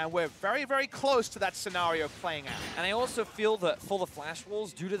 and we're very, very close to that scenario playing out. And I also feel that for the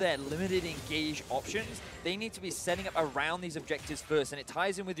Flashwolves, due to their limited engage options, they need to be setting up around these objectives first, and it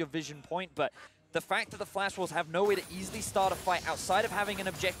ties in with your vision point, but the fact that the Flashwolves have no way to easily start a fight outside of having an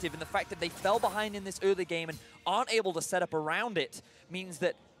objective, and the fact that they fell behind in this early game and aren't able to set up around it, means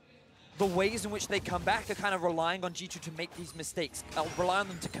that the ways in which they come back are kind of relying on G2 to make these mistakes, relying on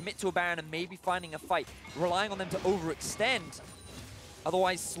them to commit to a Baron and maybe finding a fight, relying on them to overextend.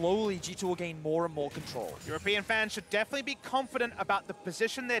 Otherwise, slowly, G2 will gain more and more control. European fans should definitely be confident about the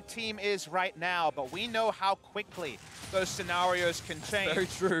position their team is right now, but we know how quickly those scenarios can change. Very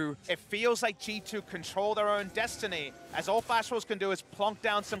true. It feels like G2 control their own destiny, as all Flashwolves can do is plonk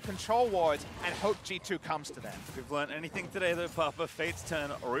down some control wards and hope G2 comes to them. If we've learned anything today, though, Papa, fates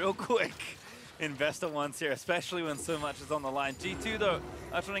turn real quick. Invest at once here, especially when so much is on the line. G2, though,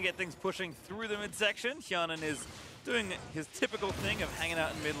 are trying to get things pushing through the midsection. Hjarnan is doing his typical thing of hanging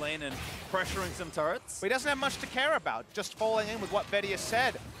out in mid lane and pressuring some turrets. But he doesn't have much to care about, just falling in with what Vedia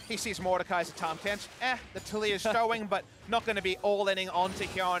said. He sees Mordekaiser, Tahm, Kench, the Taliyah is showing, but not going to be all-inning onto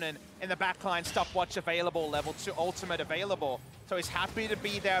Hjarnan in the backline, stopwatch available, level 2 ultimate available. So he's happy to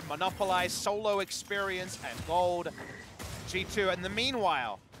be there, monopolize solo experience and gold. G2, in the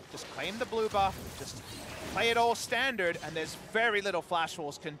meanwhile, just claim the blue buff, just play it all standard, and there's very little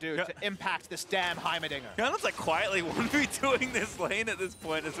Flashwolves can do to impact this damn Heimerdinger. Hjarnan's like quietly 1v2ing this lane at this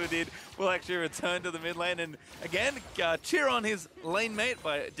point, as Wadid will actually return to the mid lane and again cheer on his lane mate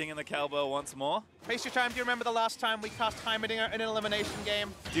by dinging the cowbell once more. Pastry Time, do you remember the last time we cast Heimerdinger in an elimination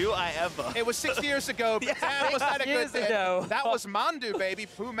game? Do I ever? It was 6 years ago, but damn, was that a good day. That was Mandu, baby.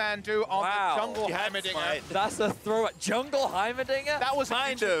 Poo Mandu on the jungle Heimerdinger. That's a throw at jungle Heimerdinger? That was a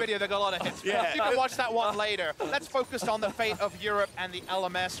YouTube video that got a lot of hits. Yeah. You can watch that one later. Let's focus on the fate of Europe and the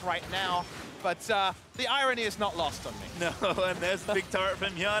LMS right now. But the irony is not lost on me. No, and there's the big turret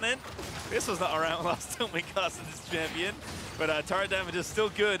from Hjarnan. This was not around last time we casted this champion, but turret damage is still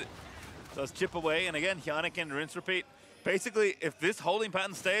good. Does chip away, and again, Hjarnan can rinse repeat. Basically, if this holding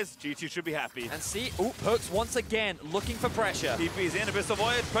pattern stays, G2 should be happy. And see, Perkz once again looking for pressure. TP's in, Abyssal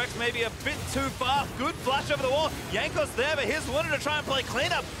Void. Perkz maybe a bit too far. Good flash over the wall. Jankos there, but here's Wunder to try and play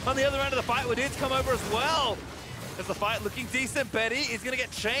cleanup on the other end of the fight. Wadid's come over as well. As the fight looking decent, Betty is going to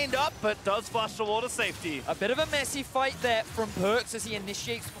get chained up, but does flash the wall to safety. A bit of a messy fight there from Perkz as he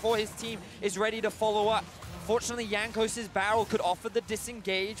initiates before his team is ready to follow up. Fortunately, Jankos' barrel could offer the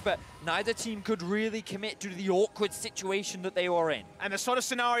disengage, but neither team could really commit due to the awkward situation that they were in. And the sort of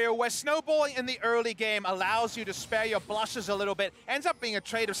scenario where snowballing in the early game allows you to spare your blushes a little bit, ends up being a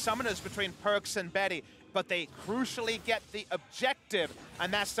trade of summoners between Perkz and Betty, but they crucially get the objective,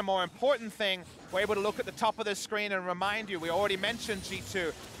 and that's the more important thing. We're able to look at the top of the screen and remind you, we already mentioned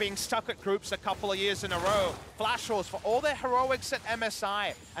G2 being stuck at groups a couple of years in a row. Flash Rolls, for all their heroics at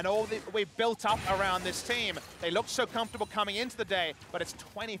MSI and all that we built up around this team, they looked so comfortable coming into the day, but it's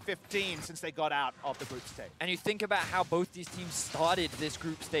 2015 since they got out of the group stage. And you think about how both these teams started this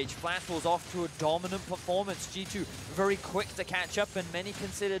group stage. Flash was off to a dominant performance. G2 very quick to catch up, and many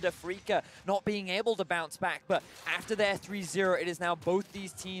considered a FLICKR not being able to bounce back. But after their 3-0, it is now both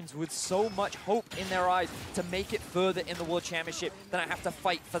these teams with so much hope in their eyes to make it further in the World Championship that I have to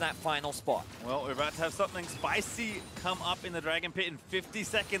fight for that final spot. Well, we're about to have something spicy come up in the Dragon Pit in 50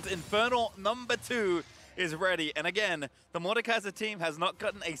 seconds. Infernal number 2 is ready. And again, the Mordekaiser team has not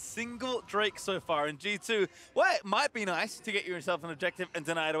gotten a single Drake so far in G2. Well, it might be nice to get yourself an objective and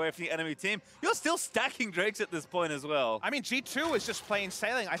deny it away from the enemy team. You're still stacking Drakes at this point as well. I mean, G2 is just plain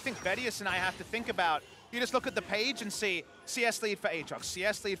sailing. I think Vedius and I have to think about, you just look at the page and see CS lead for Aatrox,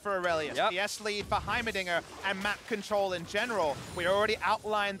 CS lead for Irelia, CS lead for Heimerdinger, and map control in general. We already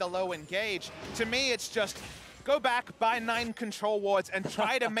outlined the low engage. To me, it's just go back, buy 9 control wards, and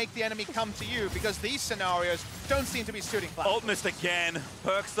try to make the enemy come to you, because these scenarios don't seem to be suiting Flash. Ult missed again.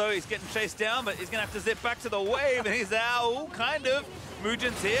 Perkz, though, he's getting chased down, but he's going to have to zip back to the wave, and he's out, kind of.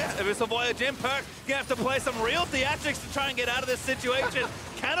 Moojin's here. Abyssal Void in. Perkz going to have to play some real theatrics to try and get out of this situation.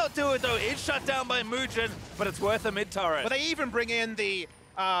 Cannot do it, though. It's shut down by Moojin, but it's worth a mid-turret. But they even bring in the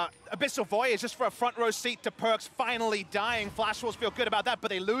Abyssal Voyage just for a front row seat to Perkz finally dying. Flash Wolves feel good about that, but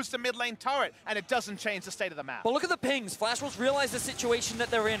they lose the mid lane turret, and it doesn't change the state of the map. But look at the pings. Flash Wolves realize the situation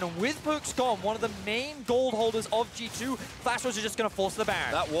that they're in, and with Perkz gone, one of the main gold holders of G2, Flash Wolves are just going to force the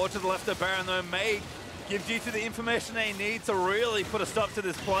Baron. That ward to the left of Baron, though, may give G2 the information they need to really put a stop to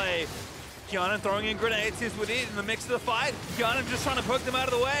this play. Hjarnan throwing in grenades. Here's Wadid in the mix of the fight. Hjarnan just trying to poke them out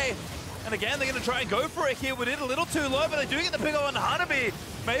of the way. And again, they're going to try and go for it here. Wadid a little too low, but they do get the pick on Hanabi.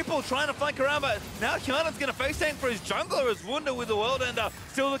 Maple trying to flank around, but now Hjarnan's going to face tank for his jungler as Wunder with the World Ender.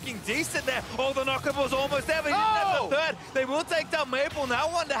 Still looking decent there. Oh, the knockup was almost there, but he didn't have the third. They will take down Maple.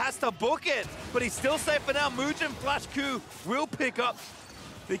 Now Wunder has to book it, but he's still safe for now. Moojin Flash Q will pick up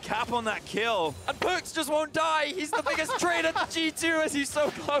the cap on that kill. And Perkz just won't die. He's the biggest traitor to G2 as he's so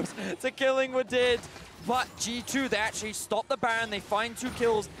close to killing Wadid. But G2, they actually stop the Baron, they find 2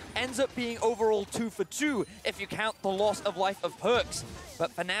 kills, ends up being overall 2 for 2 if you count the loss of life of Perkz.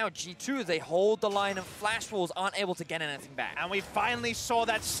 But for now, G2, they hold the line and Flash Wolves aren't able to get anything back. And we finally saw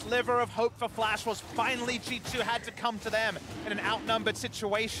that sliver of hope for Flash Wolves. Finally, G2 had to come to them in an outnumbered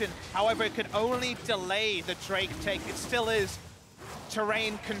situation. However, it could only delay the Drake take. It still is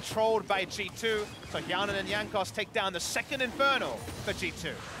terrain controlled by G2. So Hjarnan and Jankos take down the second Infernal for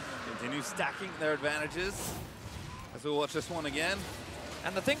G2. Continue stacking their advantages as we watch this one again.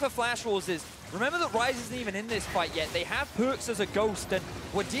 And the thing for Flash Wolves is, remember that Ryze isn't even in this fight yet. They have Perkz as a ghost, and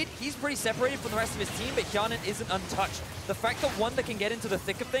Wadid, he's pretty separated from the rest of his team, but Hjarnan isn't untouched. The fact that Wunder can get into the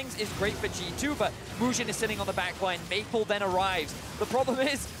thick of things is great for G2, but Moojin is sitting on the back line. Maple then arrives. The problem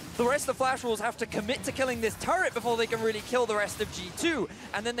is, the rest of Flash Wolves have to commit to killing this turret before they can really kill the rest of G2.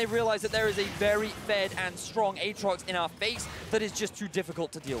 And then they realize that there is a very fed and strong Aatrox in our face that is just too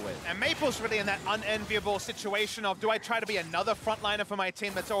difficult to deal with. And Maple's really in that unenviable situation of, do I try to be another frontliner for my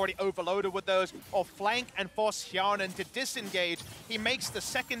team that's already overloaded with those, or flank and force Hjarnan to disengage? He makes the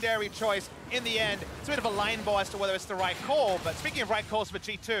secondary choice in the end. It's a bit of a line ball as to whether it's the right call, but speaking of right calls for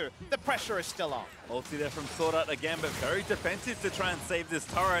G2, the pressure is still on. Ulti there from SwordArt again, but very defensive to try and save this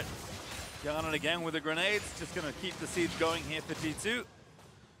turret. Hjarnan again with the grenades, just going to keep the siege going here for G2.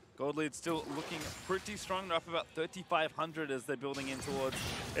 Gold lead still looking pretty strong. They're up about 3,500 as they're building in towards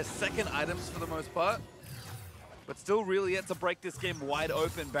their second items for the most part. But still really yet to break this game wide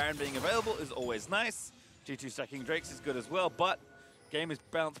open. Baron being available is always nice. G2 stacking Drakes is good as well, but game is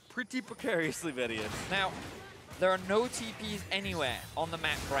balanced pretty precariously, Vedius. Now, there are no TPs anywhere on the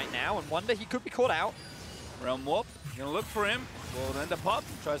map right now, and Wunder, he could be caught out. Realm Warp, gonna look for him. Well, then the Pop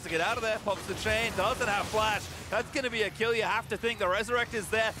tries to get out of there, pops the chain, doesn't have flash. That's going to be a kill. You have to think the Resurrect is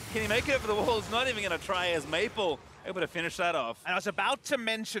there. Can he make it over the wall? He's not even going to try as Maple. Able to finish that off. And I was about to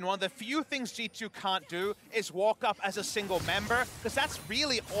mention one of the few things G2 can't do is walk up as a single member, because that's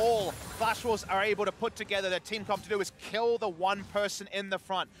really all Flash Wolves are able to put together their team comp to do is kill the one person in the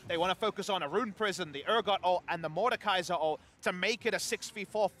front. They want to focus on a Rune Prison, the Urgot ult, and the Mordekaiser ult to make it a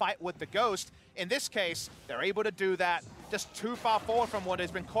 6v4 fight with the Ghost. In this case, they're able to do that just too far forward from Wunder.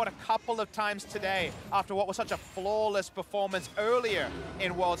 He's been caught a couple of times today after what was such a flawless performance earlier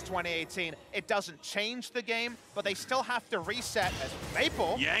in Worlds 2018. It doesn't change the game, but they still have to reset as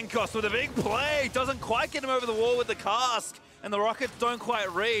Maple. Jankos with a big play. Doesn't quite get him over the wall with the cask, and the rockets don't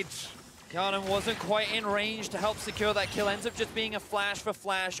quite reach. Hjarnan wasn't quite in range to help secure that kill. Ends up just being a flash for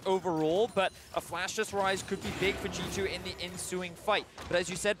flash overall, but a flashless Ryze could be big for G2 in the ensuing fight. But as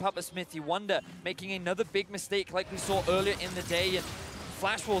you said, Papa Smithy, Wunder making another big mistake like we saw earlier in the day, and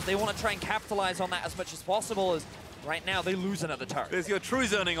Flash Wolves, they want to try and capitalize on that as much as possible, as right now they lose another turret. There's your true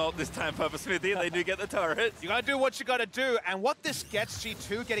zoning ult this time, Papa Smithy, and they do get the turret. You gotta do what you gotta do, and what this gets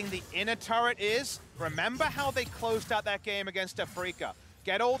G2 getting the inner turret is, remember how they closed out that game against FLICKR.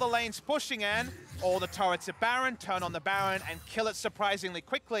 Get all the lanes pushing in, all the turrets at Baron, turn on the Baron, and kill it surprisingly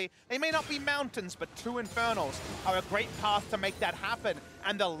quickly. They may not be mountains, but 2 Infernals are a great path to make that happen.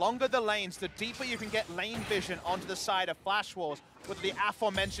 And the longer the lanes, the deeper you can get lane vision onto the side of Flash Wolves, with the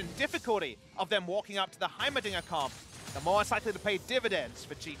aforementioned difficulty of them walking up to the Heimerdinger comp, the more it's likely to pay dividends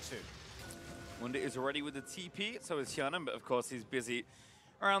for G2. Wunder is ready with the TP, so is Hjarnan, but of course he's busy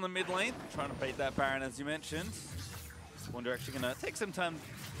around the mid lane, trying to bait that Baron as you mentioned. Wunder actually going to take some time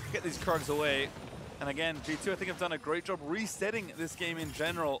to get these Krugs away. And again, G2 I think have done a great job resetting this game in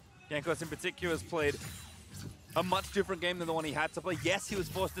general. Jankos in particular has played a much different game than the one he had to play. Yes, he was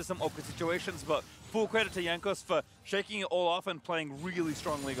forced into some awkward situations, but full credit to Jankos for shaking it all off and playing really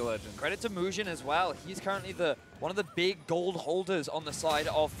strong League of Legends. Credit to Moojin as well. He's currently one of the big gold holders on the side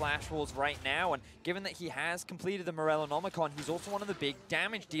of Flash Wolves right now, and given that he has completed the Morellonomicon, he's also one of the big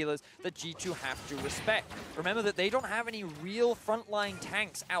damage dealers that G2 have to respect. Remember that they don't have any real frontline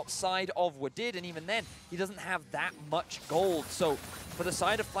tanks outside of Wadid, and even then, he doesn't have that much gold. So for the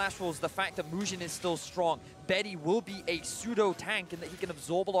side of Flash Wolves, the fact that Moojin is still strong, Betty will be a pseudo tank and that he can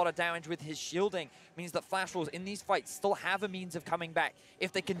absorb a lot of damage with his shielding means that Flash Wolves in these fights still have a means of coming back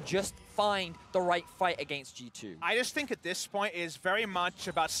if they can just find the right fight against G2. I just think at this point it is very much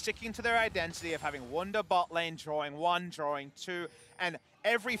about sticking to their identity of having Wunder bot lane, drawing 1, drawing 2, and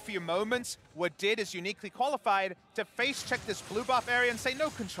every few moments, Wadid is uniquely qualified to face check this blue buff area and say no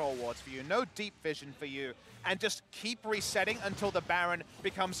control wards for you, no deep vision for you, and just keep resetting until the Baron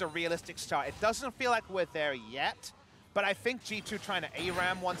becomes a realistic start. It doesn't feel like we're there yet, but I think G2 trying to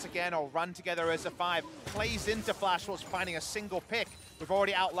ARAM once again or run together as a 5 plays into Flash Wolves finding a single pick. We've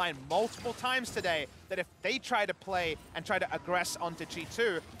already outlined multiple times today that if they try to play and try to aggress onto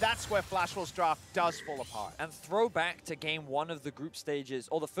G2, that's where Flash Wolves draft does fall apart. And throw back to game 1 of the group stages,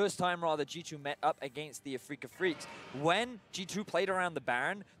 or the first time rather G2 met up against the FLICKR. When G2 played around the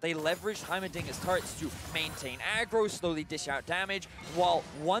Baron, they leveraged Heimerdinger's turrets to maintain aggro, slowly dish out damage, while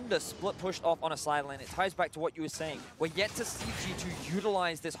Wunder split pushed off on a side lane. It ties back to what you were saying. We're yet to see G2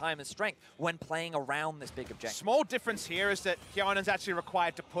 utilize this Heimer's strength when playing around this big objective. Small difference here is that Hjarnan's actually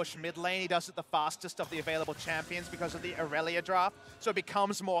required to push mid lane. He does it the fastest of the available champions because of the Irelia draft, so it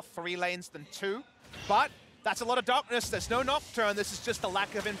becomes more 3 lanes than 2. But that's a lot of darkness. There's no Nocturne. This is just a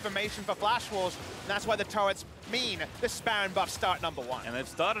lack of information for Flash Wolves, and that's why the turrets mean this Baron buff start number 1. And they've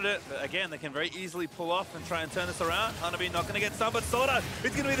started it, but again, they can very easily pull off and try and turn this around. Hanabi not going to get stunned, but SwordArt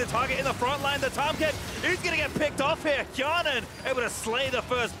is going to be the target in the front line. The Tahm kit is going to get picked off here. Hjarnan able to slay the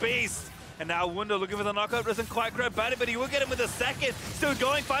first beast. And now Wunder looking for the knockup, doesn't quite grab Wadid, but he will get him with a second. Still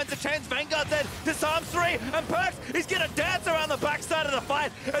going, finds a chance. Vanguard then disarms 3, and Perkz is going to dance around the backside of the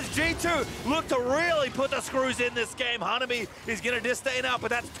fight as G2 look to really put the screws in this game. Hanabi is going to disdain out,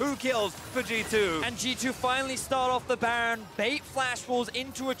 but that's 2 kills for G2. And G2 finally start off the Baron, bait Flash Wolves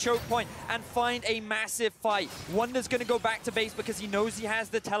into a choke point, and find a massive fight. Wunder's going to go back to base because he knows he has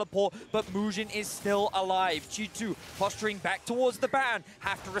the teleport, but Moojin is still alive. G2 posturing back towards the Baron,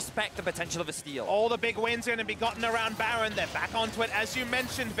 have to respect the potential of a steal. All the big wins are going to be gotten around Baron. They're back onto it, as you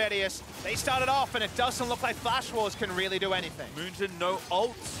mentioned, Vedius. They started off, and it doesn't look like Flash Wolves can really do anything. Moojin, no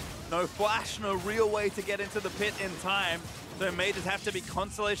ult, no flash, no real way to get into the pit in time. So it may just have to be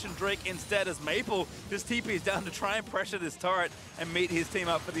Constellation Drake instead, as Maple just TPs down to try and pressure this turret and meet his team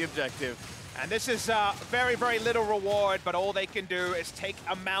up for the objective. And this is very, very little reward, but all they can do is take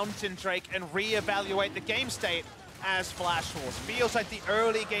a Mountain Drake and reevaluate the game state. as Flash Wolves. Feels like the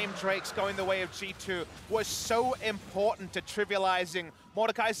early game Drakes going the way of G2 was so important to trivializing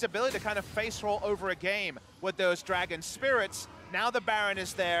Mordekaiser's ability to kind of face roll over a game with those Dragon Spirits. Now the Baron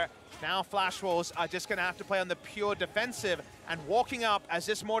is there. Now Flash Wolves are just going to have to play on the pure defensive, and walking up as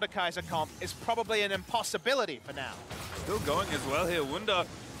this Mordekaiser comp is probably an impossibility for now. Still going as well here. Wunder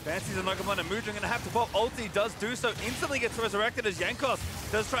fancies a Nugget and Moojin going to have to pop ulti, does do so, instantly gets resurrected as Jankos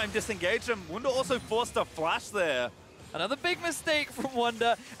does try and disengage him. Wunder also forced a flash there. Another big mistake from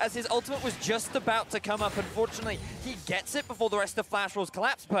Wunder as his ultimate was just about to come up. Unfortunately, he gets it before the rest of Flash Wolves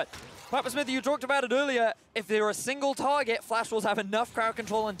collapse, but Smithy, you talked about it earlier. If they're a single target, Flash Wolves have enough crowd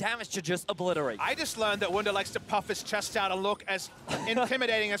control and damage to just obliterate. I just learned that Wunder likes to puff his chest out and look as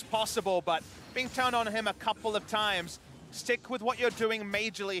intimidating as possible, but being turned on him a couple of times. Stick with what you're doing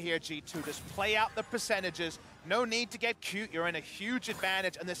majorly here, G2. Just play out the percentages. No need to get cute. You're in a huge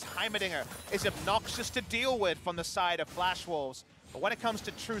advantage, and this Heimerdinger is obnoxious to deal with from the side of Flash Wolves. But when it comes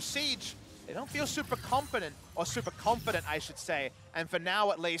to true siege, they don't feel super confident, I should say. And for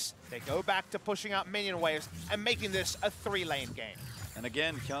now, at least, they go back to pushing out minion waves and making this a 3-lane game. And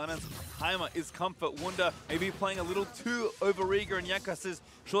again, Hjarnan's Heimer is comfort. Wunder maybe playing a little too overeager, and Jankos has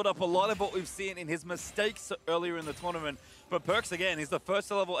shored up a lot of what we've seen in his mistakes earlier in the tournament. But Perkz, again, he's the first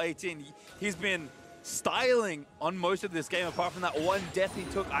to level 18. He's been styling on most of this game, apart from that one death he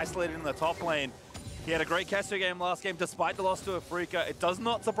took isolated in the top lane. He had a great caster game last game, despite the loss to Afrika. It does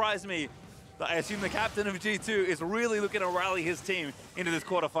not surprise me that I assume the captain of G2 is really looking to rally his team into this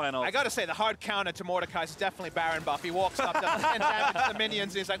quarterfinal. I gotta say, the hard counter to Mordekaiser is definitely Baron buff. He walks up, does 10 damage to the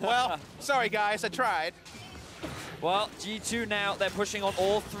minions, and he's like, well, sorry guys, I tried. Well, G2 now, they're pushing on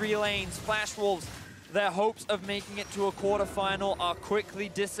all 3 lanes. Flash Wolves, their hopes of making it to a quarterfinal are quickly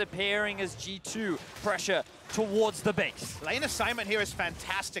disappearing as G2 pressure towards the base. Lane assignment here is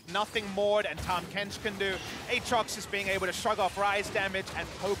fantastic. Nothing Mord and Tahm Kench can do. Aatrox is being able to shrug off Ryze damage and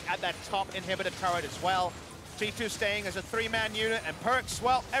poke at that top inhibitor turret as well. G2 staying as a 3-man unit, and Perkz,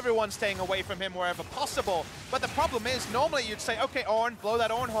 well, everyone's staying away from him wherever possible. But the problem is, normally you'd say, okay, Ornn, blow that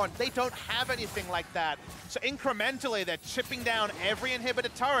Ornn horn. They don't have anything like that. So incrementally, they're chipping down every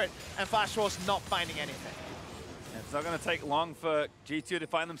inhibitor turret, and Flash Wolves not finding anything. It's not going to take long for G2 to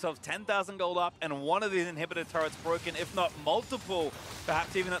find themselves 10,000 gold up and one of these inhibitor turrets broken, if not multiple,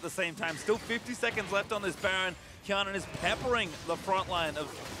 perhaps even at the same time. Still 50 seconds left on this Baron. Hjarnan is peppering the front line of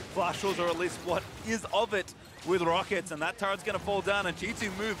Flash Wolves, or at least what is of it, with rockets, and that turret's going to fall down, and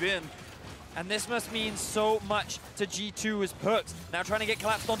G2 move in. And this must mean so much to G2 as Perkz now trying to get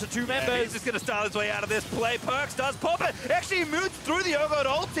collapsed onto 2 members. He's just going to start his way out of this play. Perkz does pop it. Actually, he moves through the Urgot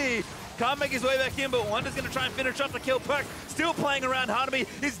ulti. Can't make his way back in, but Wunder's going to try and finish off the kill. Perkz still playing around Hanabi.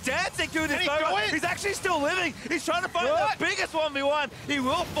 He's dancing through this Urgot. He's actually still living. He's trying to find the biggest 1v1. He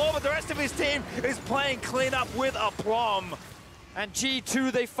will fall, but the rest of his team is playing clean up with aplomb. And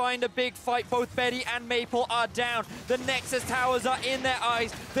G2, they find a big fight. Both Betty and Maple are down. The Nexus towers are in their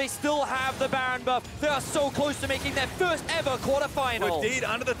eyes. They still have the Baron buff. They are so close to making their first ever quarterfinal. Wadid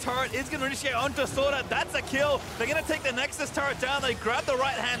under the turret is going to initiate onto SwordArt. That's a kill. They're going to take the Nexus turret down. They grab the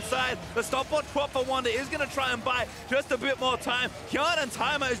right-hand side. The stopwatch prop for Wunder is going to try and buy just a bit more time. Hjarnan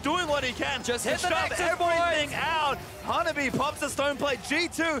Timer is doing what he can. Just hit the Nexus, everything out. Hanabi pops the stone plate.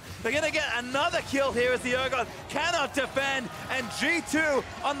 G2, they're going to get another kill here as the Urgot cannot defend. And G2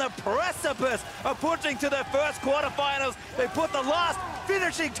 on the precipice of pushing to their first quarterfinals. They put the last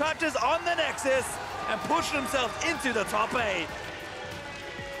finishing touches on the Nexus and push themselves into the top 8.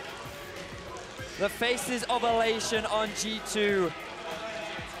 The faces of elation on G2.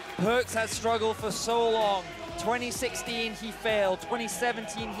 Perkz has struggled for so long. 2016 he failed,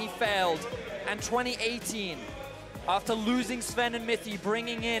 2017 he failed, and 2018, after losing Sven and Mithy,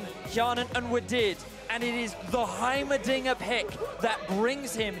 bringing in Hjarnan and Wadid, and it is the Heimerdinger pick that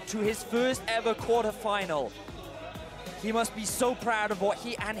brings him to his first ever quarterfinal. He must be so proud of what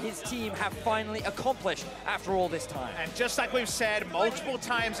he and his team have finally accomplished after all this time. And just like we've said multiple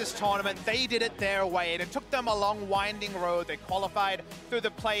times this tournament, they did it their way, and it took them a long, winding road. They qualified through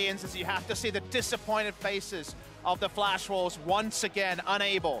the play-ins, as you have to see the disappointed faces of the Flash Wolves once again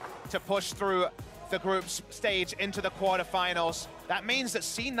unable to push through the group stage into the quarterfinals. That means that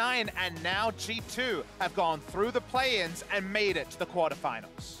C9 and now G2 have gone through the play-ins and made it to the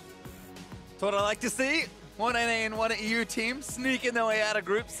quarterfinals. That's what I like to see. One NA and one EU team sneaking their way out of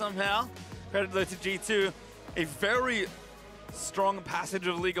groups somehow. Credit though to G2. A very strong passage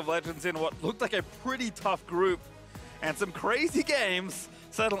of League of Legends in what looked like a pretty tough group. And some crazy games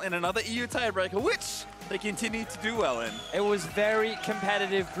settle in another EU tiebreaker, which they continue to do well in. It was very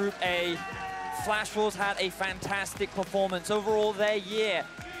competitive Group A. Flash Wolves had a fantastic performance. Overall, their year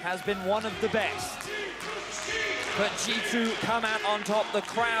has been one of the best. But G2 come out on top. The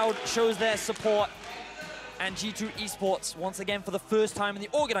crowd shows their support. And G2 Esports, once again, for the first time in the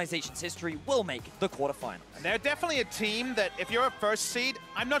organization's history, will make the quarterfinals. And they're definitely a team that, if you're a first seed,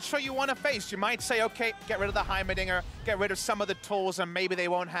 I'm not sure you want to face. You might say, okay, get rid of the Heimerdinger, get rid of some of the tools, and maybe they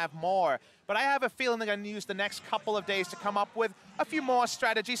won't have more. But I have a feeling they're going to use the next couple of days to come up with a few more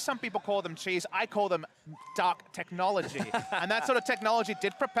strategies. Some people call them cheese. I call them dark technology. And that sort of technology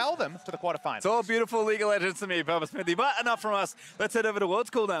did propel them to the quarterfinals. It's all beautiful League of Legends to me, Papa Smithy. But enough from us. Let's head over to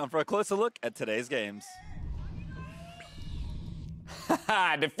World's Cooldown for a closer look at today's games.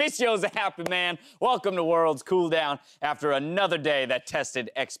 Deficio's happy, man. Welcome to World's Cooldown after another day that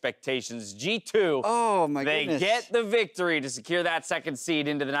tested expectations. G2, oh my goodness, they get the victory to secure that second seed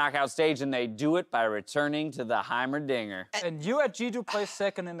into the knockout stage, and they do it by returning to the Heimerdinger. And you at G2 placed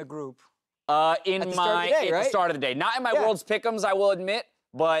second in the group. At the start of the day. Not in my World's Pick'ems, I will admit.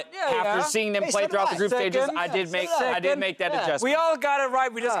 But after seeing them play throughout the group stages, I did make that adjustment. We all got it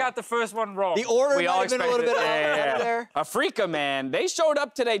right. We just got the first one wrong. The order might have been a little bit off there. FLICKR, man, they showed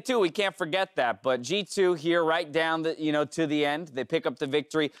up today too. We can't forget that. But G2 here, right down the to the end, they pick up the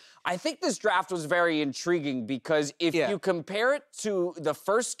victory. I think this draft was very intriguing because if you compare it to the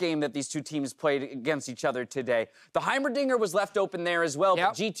first game that these two teams played against each other today, the Heimerdinger was left open there as well,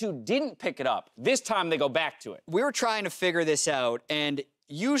 but G2 didn't pick it up. This time they go back to it. We were trying to figure this out, and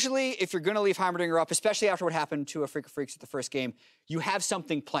usually if you're going to leave Heimerdinger up, especially after what happened to FLICKR Freaks at the first game, you have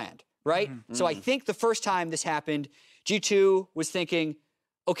something planned, right? So I think the first time this happened, G2 was thinking,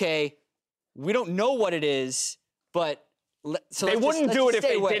 okay, we don't know what it is, but so they wouldn't do it if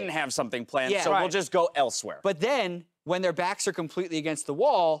they didn't have something planned, so we'll just go elsewhere. But then, when their backs are completely against the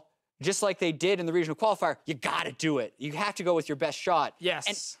wall, just like they did in the regional qualifier, you gotta do it. You have to go with your best shot. Yes.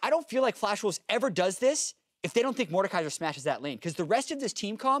 And I don't feel like Flash Wolves ever does this if they don't think Mordekaiser smashes that lane, because the rest of this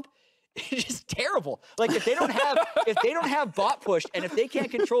team comp is just terrible. Like, if they don't have bot push, and if they can't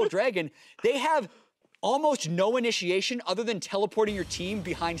control Dragon, they have almost no initiation other than teleporting your team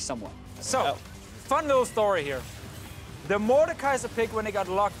behind someone. So, fun little story here. The Mordekaiser pick, when they got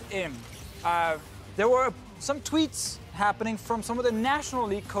locked in, there were some tweets happening from some of the National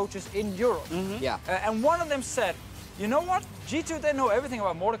League coaches in Europe. And one of them said, you know what? G2, they know everything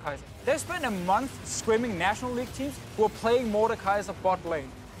about Mordekaiser. They've spent a month scrimming National League teams who are playing Mordekaiser bot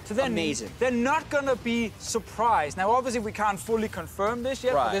lane. So they're amazing. They're not going to be surprised. Now, obviously, we can't fully confirm this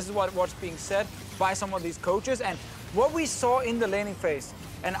yet, but this is what's being said by some of these coaches. And what we saw in the laning phase,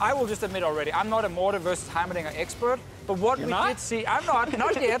 and I will just admit already, I'm not a Morde versus Heimerdinger expert, but what did see, I'm not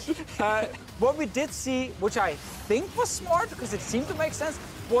yet. What we did see, which I think was smart, because it seemed to make sense,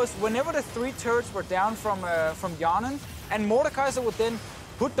 was whenever the 3 turrets were down from Hjarnan, and Mordekaiser would then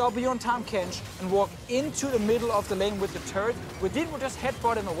put W on Tahm Kench and walk into the middle of the lane with the turret, Wadid would just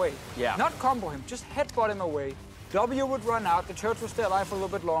headbutt him away. Not combo him, just headbutt him away. W would run out, the turret would stay alive for a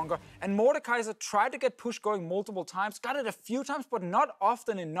little bit longer, and Mordekaiser tried to get push going multiple times, got it a few times, but not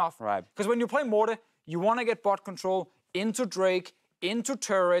often enough. Because when you play Morde, you want to get bot control into Drake, into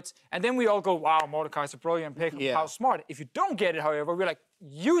turrets, and then we all go, wow, Mordekaiser, brilliant pick, how smart. If you don't get it, however, we're like,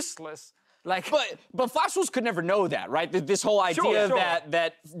 useless. Like, but Flash Wolves could never know that, right? This whole idea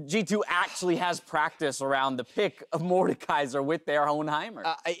that G2 actually has practice around the pick of Mordekaiser with their own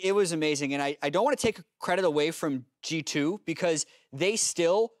Heimer. It was amazing, and I don't want to take credit away from G2 because they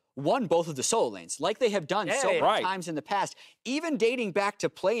still won both of the solo lanes, like they have done so many times in the past, even dating back to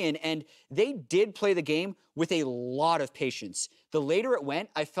play-in, and they did play the game with a lot of patience. The later it went,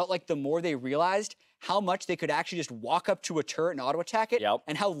 I felt like the more they realized how much they could actually just walk up to a turret and auto-attack it,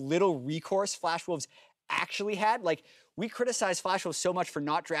 and how little recourse Flash Wolves actually had. Like, we criticize Flash Wolves so much for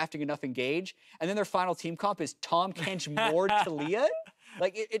not drafting enough Engage, and then their final team comp is Tahm, Kench, Mord, Taliyah.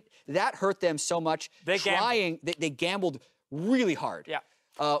 Like, that hurt them so much. They gambled really hard.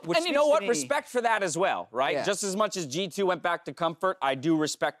 And you know what? Respect for that as well, right? Just as much as G2 went back to comfort, I do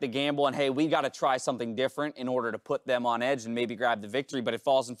respect the gamble. And hey, we got to try something different in order to put them on edge and maybe grab the victory. But it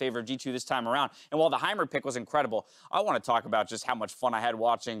falls in favor of G2 this time around. And while the Heimer pick was incredible, I want to talk about just how much fun I had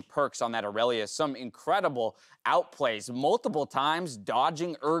watching Perkz on that Irelia. Some incredible outplays, multiple times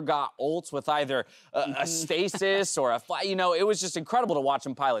dodging Urgot ults with either a stasis or a it was just incredible to watch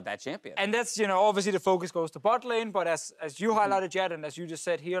him pilot that champion. And that's, obviously the focus goes to bot lane, but as you highlighted, Jed, and as you just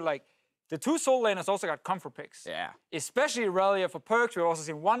said here, like, the 2 solo laners also got comfort picks. Especially Irelia for Perkz. We've also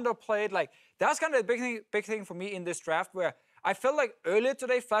seen Wunder played. Like, that's kind of the big thing for me in this draft, where I felt like earlier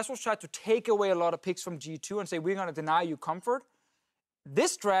today, Flash Wolves tried to take away a lot of picks from G2 and say, we're going to deny you comfort.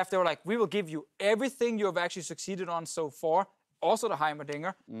 This draft, they were like, we will give you everything you have actually succeeded on so far, also the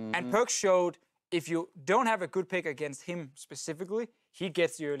Heimerdinger. And Perkz showed if you don't have a good pick against him specifically, he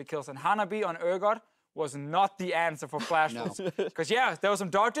gets the early kills. And Hanabi on Urgot was not the answer for Flashballs. Because, yeah, there were some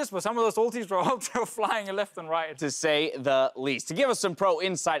dodges, but some of those ultis were also flying left and right. To say the least. To give us some pro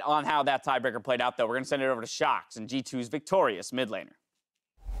insight on how that tiebreaker played out, though, we're going to send it over to Shox and G2's victorious mid laner.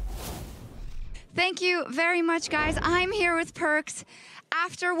 Thank you very much, guys. I'm here with Perkz.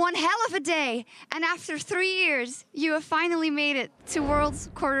 After one hell of a day, and after 3 years, you have finally made it to Worlds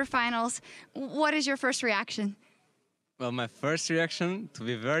quarterfinals. What is your first reaction? Well, my first reaction, to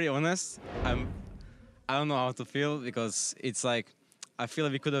be very honest, I don't know how to feel, because it's like, I feel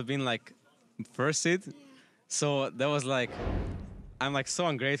like we could have been like first seed. So that was like, I'm like so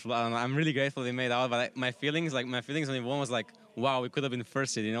ungrateful. I don't know, I'm really grateful we made out, but my feelings when we won was like, wow, we could have been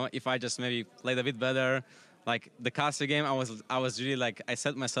first seed, you know? If I just maybe played a bit better. Like the caster game, I was really like, I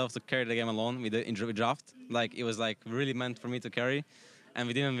set myself to carry the game alone with the draft. Like it was like really meant for me to carry, and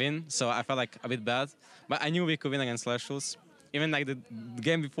we didn't win, so I felt like a bit bad. But I knew we could win against Flashballs. Even like the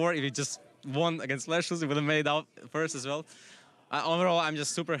game before, if we just won against Flashballs, we would have made it out first as well. Overall, I'm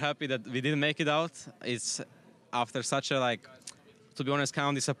just super happy that we didn't make it out. It's after such a, like, to be honest, kind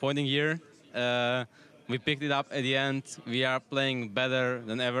of disappointing year. We picked it up at the end. We are playing better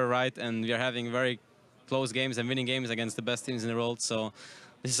than ever, right? And we are having very close games and winning games against the best teams in the world. So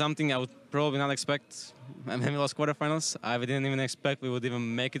this is something I would probably not expect when we lost quarterfinals. I didn't even expect we would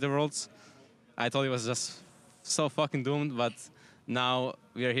even make it to Worlds. I thought it was just so fucking doomed, but now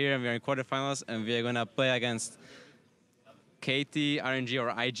we are here and we are in quarterfinals and we are gonna play against KT, RNG or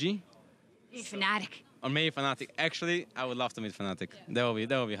IG. Fnatic. Or maybe Fnatic. Actually, I would love to meet Fnatic. That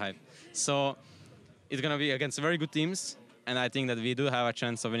will be hype. So it's gonna be against very good teams, and I think that we do have a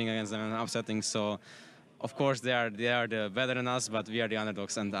chance of winning against them and upsetting. So of course, they are the better than us, but we are the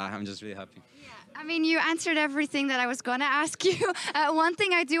underdogs, and I'm just really happy. Yeah, I mean, you answered everything that I was going to ask you. One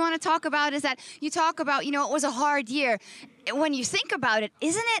thing I do want to talk about is that you talk about, you know, it was a hard year. When you think about it,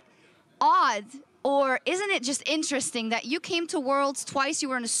 isn't it odd, or isn't it just interesting that you came to Worlds twice, you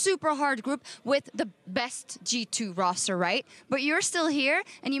were in a super hard group with the best G2 roster, right? But you're still here,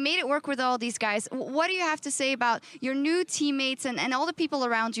 and you made it work with all these guys. What do you have to say about your new teammates and all the people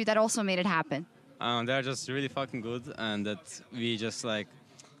around you that also made it happen? They're just really fucking good, and that we just like,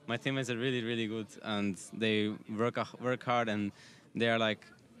 my teammates are really, really good, and they work hard, and they are like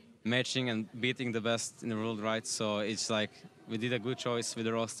matching and beating the best in the world, right? So it's like we did a good choice with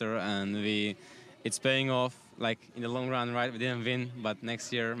the roster, and it's paying off. Like in the long run, right? We didn't win, but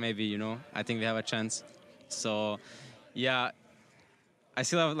next year maybe, you know, I think we have a chance. So yeah, I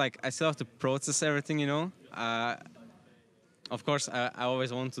still have to process everything, you know. Of course, I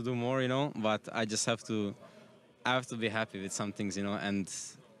always want to do more, you know, but I have to be happy with some things, you know. And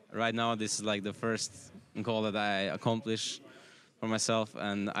right now, this is like the first goal that I accomplished for myself,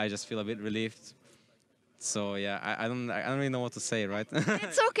 and I just feel a bit relieved. So yeah, I don't really know what to say, right?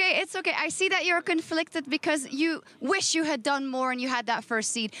 It's okay, it's okay. I see that you're conflicted because you wish you had done more and you had that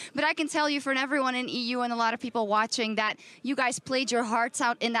first seed. But I can tell you, for everyone in EU and a lot of people watching, that you guys played your hearts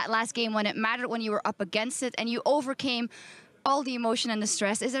out in that last game when it mattered, when you were up against it, and you overcame all the emotion and the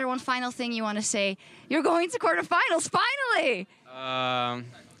stress. Is there one final thing you want to say? You're going to quarterfinals, finally!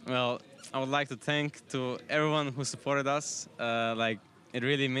 Well, I would like to thank to everyone who supported us. Like, it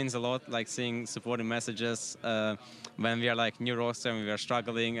really means a lot, like seeing supporting messages when we are like new roster and we are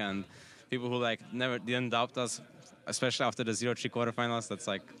struggling, and people who like never didn't doubt us, especially after the 0-3 quarterfinals. That's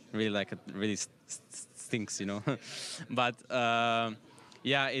like really stinks, you know. But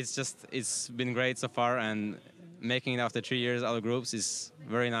yeah, it's been great so far, and making it after 3 years out of groups is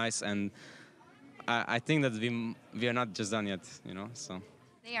very nice, and I think that we are not just done yet, you know. So.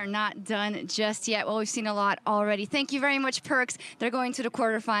 They are not done just yet. Well, we've seen a lot already. Thank you very much, Perkz. They're going to the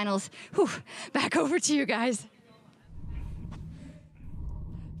quarterfinals. Whew. Back over to you guys.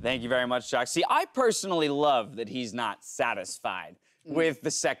 Thank you very much, Shox. See, I personally love that he's not satisfied with the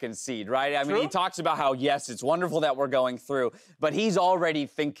second seed, right? I mean, he talks about how, yes, it's wonderful that we're going through, but he's already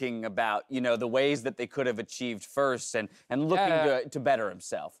thinking about, you know, the ways that they could have achieved first and looking to better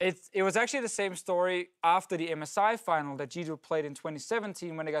himself. It was actually the same story after the MSI final that G2 played in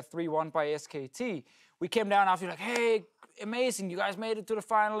 2017 when they got 3-1 by SKT. We came down after like, hey, amazing, you guys made it to the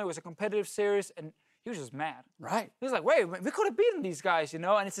final. It was a competitive series, and he was just mad. Right. He was like, wait, we could have beaten these guys, you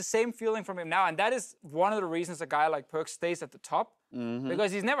know? And it's the same feeling from him now. And that is one of the reasons a guy like Perkz stays at the top.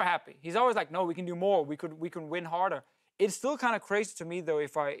 Because he's never happy. He's always like, no, we can do more. We can win harder. It's still kind of crazy to me, though,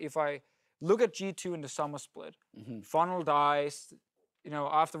 if I look at G2 in the summer split. Funnel dies, you know,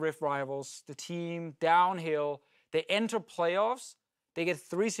 after Rift Rivals, the team, downhill. They enter playoffs. They get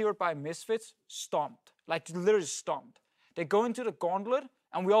 3-0'd by Misfits, stomped. Like, literally stomped. They go into the gauntlet,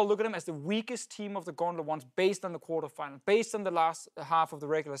 and we all look at them as the weakest team of the Gauntlet ones based on the quarterfinal, based on the last half of the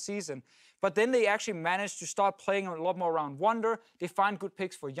regular season. But then they actually managed to start playing a lot more around Wunder. They find good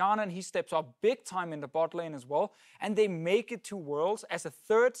picks for Hjarnan. He steps up big time in the bot lane as well. And they make it to Worlds as a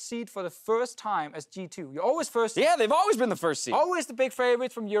 3rd seed for the first time as G2. You're always first seed. Yeah, they've always been the first seed. Always the big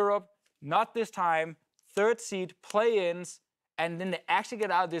favorites from Europe. Not this time. 3rd seed, play-ins. And then they actually get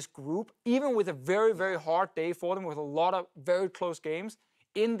out of this group, even with a very, very hard day for them, with a lot of very close games.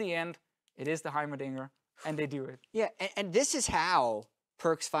 In the end, it is the Heimerdinger, and they do it. Yeah, and this is how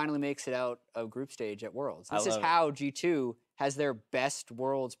Perkz finally makes it out of group stage at Worlds. This is how G2 has their best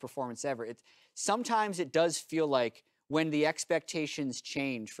Worlds performance ever. Sometimes it does feel like when the expectations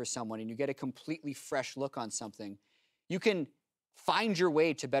change for someone and you get a completely fresh look on something, you can find your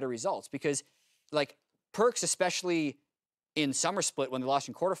way to better results. Because, like, Perkz, especially in Summer Split when they lost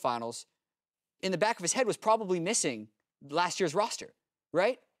in quarterfinals, in the back of his head was probably missing last year's roster.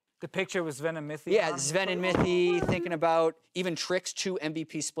 Right? The picture was Sven and Mithy. Yeah, Sven and Mithy, thinking about even Trick's 2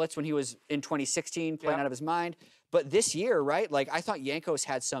 MVP splits when he was in 2016, playing out of his mind. But this year, right, like, I thought Jankos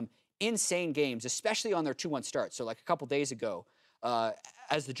had some insane games, especially on their 2-1 start. So, like, a couple days ago,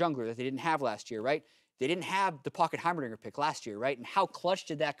 as the jungler that they didn't have last year, right? They didn't have the pocket Heimerdinger pick last year, right? And how clutch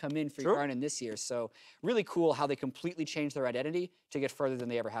did that come in for Hjarnan this year? So really cool how they completely changed their identity to get further than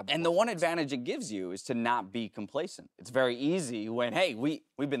they ever have before. And the one advantage it gives you is to not be complacent. It's very easy when, hey,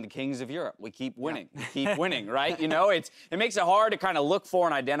 we've been the kings of Europe. We keep winning. We keep winning, right? You know, it makes it hard to kind of look for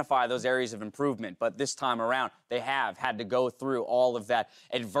and identify those areas of improvement. But this time around, they have had to go through all of that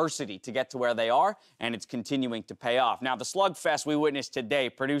adversity to get to where they are, and it's continuing to pay off. Now, the slugfest we witnessed today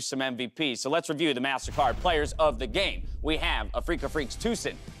produced some MVPs. So let's review the MasterCard players of the game. We have Afrika Freaks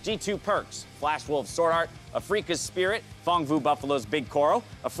Tucson, G2 Perkz, Flash Wolves SwordArt, Afrika's Spirit, Fongvu Buffalo's Big Koro,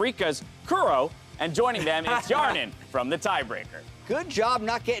 Afrika's Kuro, and joining them is Hjarnan from the Tiebreaker. Good job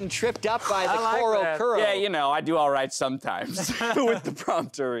not getting tripped up by the Kuro. Yeah, you know, I do all right sometimes with the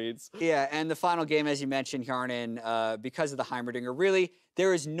prompter reads. Yeah, and the final game, as you mentioned, Hjarnan, because of the Heimerdinger, really,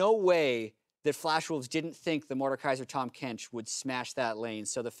 there is no way that Flash Wolves didn't think the Mordekaiser Tahm Kench would smash that lane.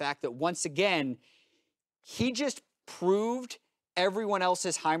 So the fact that, once again, he just proved everyone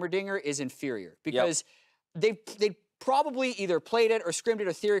else's Heimerdinger is inferior. Because they probably either played it or scrimmed it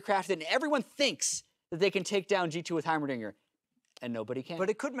or theory crafted it, and everyone thinks that they can take down G2 with Heimerdinger. And nobody can.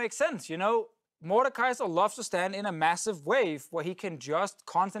 But it could make sense, you know? Mordekaiser loves to stand in a massive wave where he can just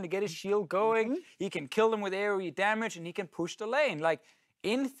constantly get his shield going, he can kill them with AoE damage, and he can push the lane. Like,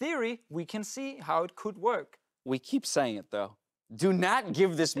 in theory, we can see how it could work. We keep saying it, though. Do not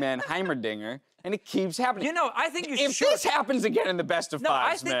give this man Heimerdinger, and it keeps happening. You know, I think you should. If this happens again in the best of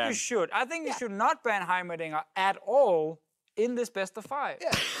fives, I think you should. I think you should not ban Heimerdinger at all in this best of 5.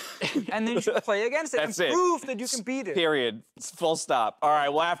 Yeah. And then you should play against it and prove that you can beat it. Period. Full stop. All right,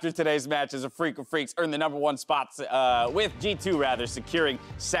 well, after today's matches, Afrika Freaks earned the #1 spots with G2, rather, securing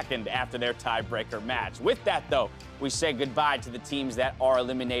 2nd after their tiebreaker match. With that, though, we say goodbye to the teams that are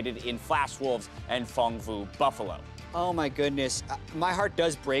eliminated in Flash Wolves and Fongvu Buffalo. Oh, my goodness. My heart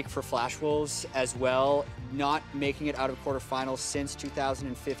does break for Flash Wolves as well, not making it out of quarterfinals since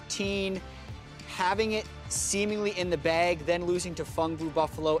 2015. Having it seemingly in the bag, then losing to Fongvu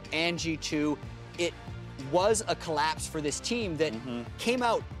Buffalo and G2, it was a collapse for this team that came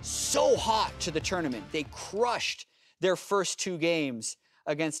out so hot to the tournament. They crushed their first 2 games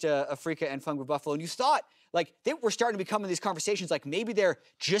against Afrika and Fongvu Buffalo. And you thought, like, they were starting to become in these conversations, like maybe they're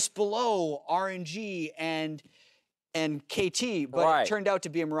just below RNG and KT, but it turned out to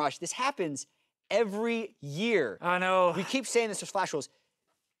be a mirage. This happens every year. I know. We keep saying this with Flash Wolves.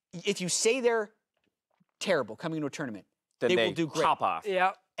 If you say they're terrible coming into a tournament, then they will do great. Pop off.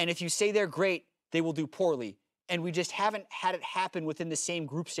 Yeah. And if you say they're great, they will do poorly. And we just haven't had it happen within the same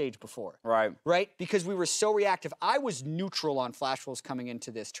group stage before. Right. Right? Because we were so reactive. I was neutral on Flash Wolves coming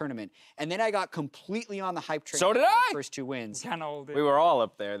into this tournament. And then I got completely on the hype train. So did I. First 2 wins. We were all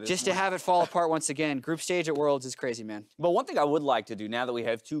up there. Just to have it fall apart once again. Group stage at Worlds is crazy, man. But one thing I would like to do, now that we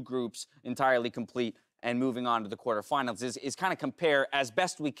have 2 groups entirely complete and moving on to the quarterfinals, is kind of compare, as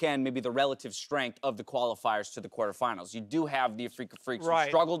best we can, maybe the relative strength of the qualifiers to the quarterfinals. You do have the Afrika Freaks who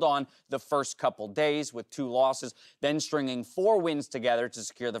struggled on the first couple days with 2 losses, then stringing 4 wins together to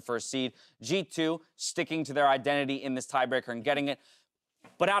secure the first seed. G2 sticking to their identity in this tiebreaker and getting it.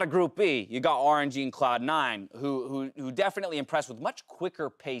 But out of Group B, you got RNG and Cloud9, who definitely impressed with much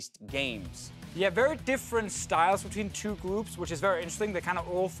quicker-paced games. Yeah, very different styles between 2 groups, which is very interesting. They kind of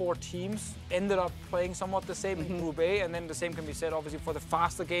all 4 teams ended up playing somewhat the same in Group A, and then the same can be said, obviously, for the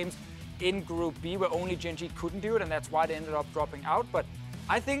faster games in Group B, where only Gen G couldn't do it, and that's why they ended up dropping out. But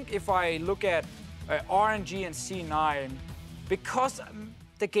I think if I look at RNG and C9, because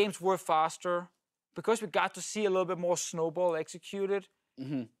the games were faster, because we got to see a little bit more snowball executed,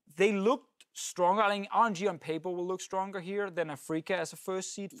 they looked stronger. I think RNG on paper will look stronger here than Afrika as a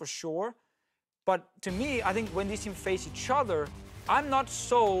first seed for sure. But to me, I think when these teams face each other, I'm not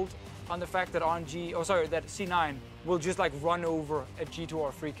sold on the fact that that C9 will just like run over a G2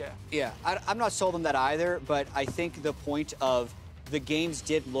 or Afrika. Yeah, I'm not sold on that either, but I think the point of the games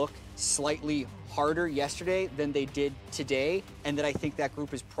did look slightly harder yesterday than they did today, and that I think that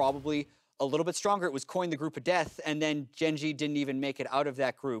group is probably a little bit stronger. It was coined the group of death, and then Gen.G didn't even make it out of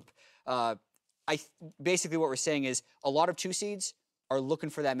that group. Basically what we're saying is a lot of 2 seeds are looking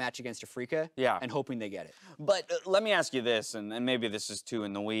for that match against Afrika and hoping they get it. But let me ask you this, and maybe this is too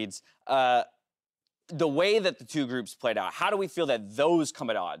in the weeds. The way that the 2 groups played out, how do we feel that those come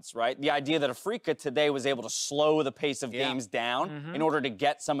at odds, right? The idea that Afrika today was able to slow the pace of games down in order to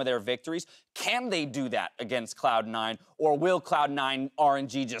get some of their victories. Can they do that against Cloud9, or will Cloud9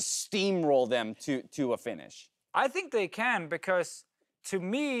 RNG just steamroll them to a finish? I think they can, because to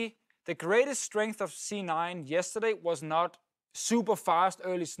me, the greatest strength of C9 yesterday was not super fast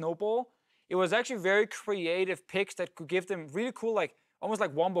early snowball. It was actually very creative picks that could give them really cool, like almost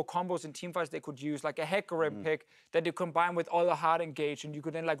like wombo combos in teamfights they could use, like a Hecarim pick that you combine with other hard engage, and you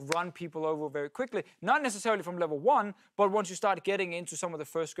could then like run people over very quickly. Not necessarily from level 1, but once you start getting into some of the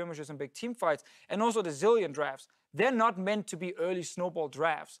first skirmishes and big teamfights, and also the Zillion drafts. They're not meant to be early snowball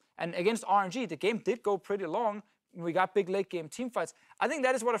drafts. And against RNG, the game did go pretty long. We got big late game teamfights. I think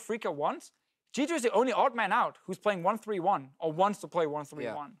that is what Afrika wants. G2 is the only odd man out who's playing 1-3-1 or wants to play 1-3-1.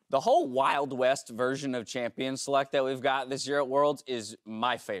 Yeah. The whole Wild West version of Champion Select that we've got this year at Worlds is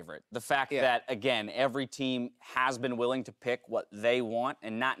my favorite. The fact that, again, every team has been willing to pick what they want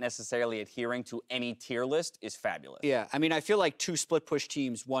and not necessarily adhering to any tier list is fabulous. Yeah, I mean, I feel like 2 split push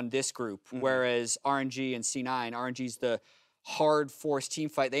teams won this group, whereas RNG and C9, RNG's the hard forced team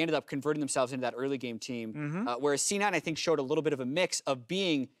fight. They ended up converting themselves into that early game team, whereas C9, I think, showed a little bit of a mix of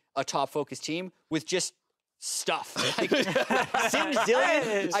being a top-focused team with just stuff. Like, Sin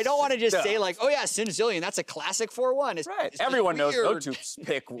Zillion, I don't want to just say like, oh yeah, Sin Zillion, that's a classic 4-1. It's Everyone knows those 2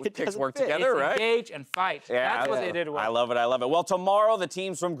 picks work together, right? Engage and fight. Yeah, that's what they did well. I love it, I love it. Well, tomorrow the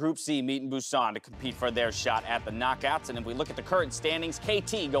teams from Group C meet in Busan to compete for their shot at the knockouts. And if we look at the current standings,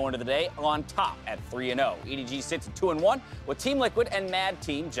 KT going into the day on top at 3-0. EDG sits at 2-1 with Team Liquid and Mad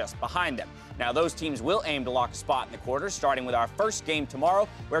Team just behind them. Now, those teams will aim to lock a spot in the quarters, starting with our first game tomorrow,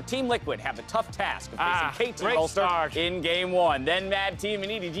 where Team Liquid have the tough task of facing KT Ulster in Game 1. Then Mad Team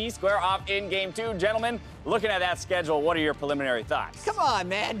and EDG square off in Game 2. Gentlemen, looking at that schedule, what are your preliminary thoughts? Come on,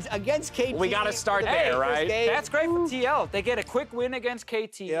 man. Against KT. We got to start there, right? That's great for TL. They get a quick win against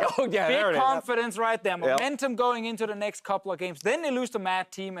KT. Oh, yeah, Big confidence right there. Momentum going into the next couple of games. Then they lose to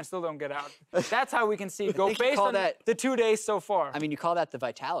Mad Team and still don't get out. That's how we can see it go based on the 2 days so far. I mean, you call that the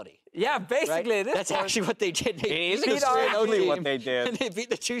vitality. Yeah, basically it is. That's actually what they did. They beat exactly what they did. And they beat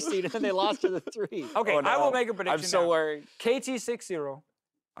the 2 seed, and then they lost to the 3. Okay, I will make a prediction. I'm so worried. KT 6-0. All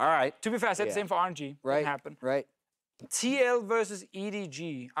right. To be fair, I said the same for RNG. Right. Happen. Right. TL versus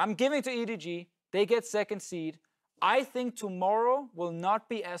EDG. I'm giving to EDG. They get 2nd seed. I think tomorrow will not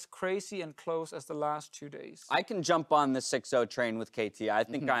be as crazy and close as the last 2 days. I can jump on the 6-0 train with KT. I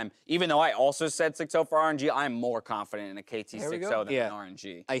think even though I also said 6-0 for RNG, I'm more confident in a KT 6-0 than an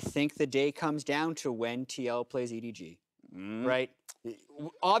RNG. I think the day comes down to when TL plays EDG, right?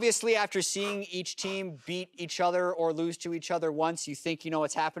 Obviously, after seeing each team beat each other or lose to each other once, you think you know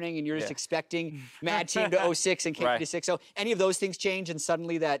what's happening, and you're just expecting Mad Team to 06 and KT to 6-0. Any of those things change, and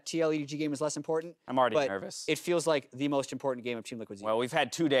suddenly that TL-EDG game is less important. I'm already nervous. It feels like the most important game of Team Liquid's. Well, we've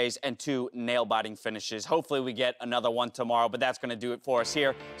had 2 days and 2 nail-biting finishes. Hopefully, we get another one tomorrow, but that's going to do it for us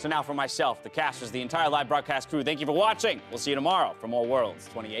here. So now for myself, the casters, the entire live broadcast crew, thank you for watching. We'll see you tomorrow for more Worlds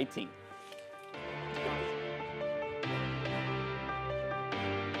 2018.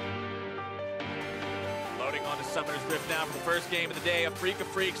 Summoner's Rift now for the first game of the day. Afrika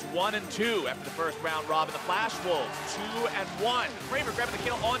Freaks 1-2 after the first round robin. The Flash Wolves 2-1. Kramer grabbing the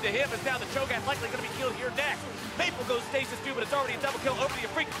kill onto him as now the Cho'Gath likely going to be killed here next. Maple goes stasis 2, but it's already a double kill over the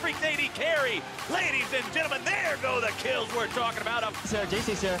Afrika Freaks AD carry. Ladies and gentlemen, there go the kills we're talking about. Sir,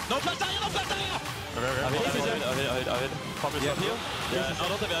 JC, sir. No flash down, no flash down!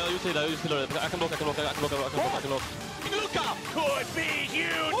 Luka could be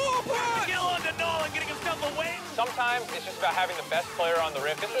huge. Kill onto Null and getting himself away. Sometimes it's just about having the best player on the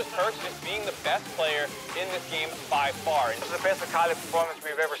Rift. This was Perkz just being the best player in this game by far. This is the best Akali performance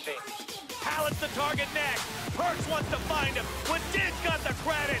we've ever seen. Hallett's the target next. Perkz wants to find him. Wadid's got the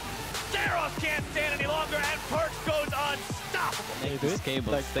credit. Daros can't stand any longer, and Perkz goes unstoppable.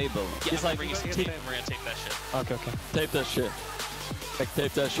 Stable, stable. Yeah, we're gonna take that shit. Okay. Tape that shit. Like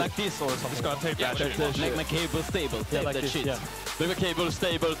tape that shit. Like this or something. Just gotta tape that shit. Make my cable stable. Tape that shit. Make my cable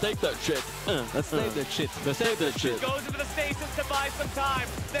stable. Take that shit. Let's save that shit. Let's save that shit. Goes into the stasis to buy some time.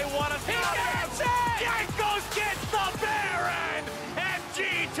 They want to stop him. Jankos gets the Baron. And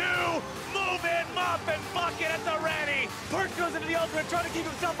G2 move in, mop and bucket at the ready. Perkz goes into the ultimate trying to keep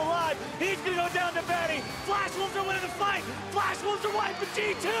himself alive. He's going to go down to Benny. Flash Wolves are winning the fight. Flash Wolves are wiping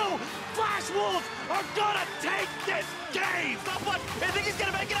G2. Flash Wolves are going to take this game. Someone, I think he's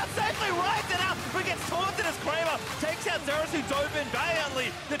going to make it out safely right now. But gets taunted as Kramer takes out Zeros, who dove in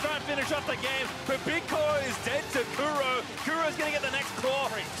valiantly to try and finish off the game. But Big Koro is dead to Kuro. Kuro's going to get the next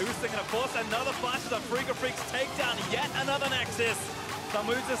claw. Who's going to force another flash as the FLICKR Freaks take down yet another Nexus. That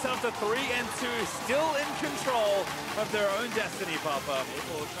moves themselves to 3 and 2, still in control of their own destiny, Papa.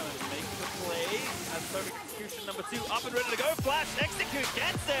 People trying to make the play as perfect execution number 2 up and ready to go. Flash, execute,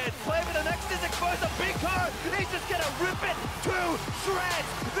 gets it. Play with the next is exposed to Big Koro. He's just gonna rip it to shreds.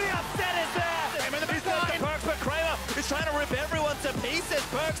 The upset is there. He's got the Perkz, but Kramer is trying to rip everyone to pieces.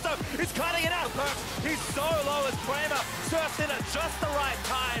 Perkz though is cutting it out. Perkz, he's so low as Kramer surfs in at just the right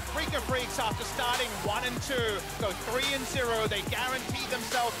time. FLICKR Freaks, after starting 1 and 2, go 3 and 0. They guarantee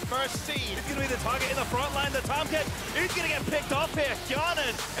themselves first seed. It's going to be the target in the front line. The Tahm kid is going to get picked off here.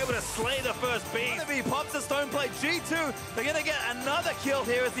 Hjarnan able to slay the first beast. He pops the stone plate. G2, they're going to get another kill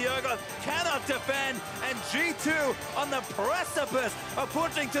here as the Urgot cannot defend. And G2 on the precipice of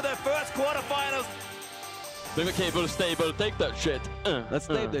pushing to their first quarterfinals. Make a cable stable. Take that shit. Let's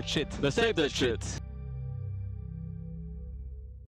save that shit. Let's save that shit.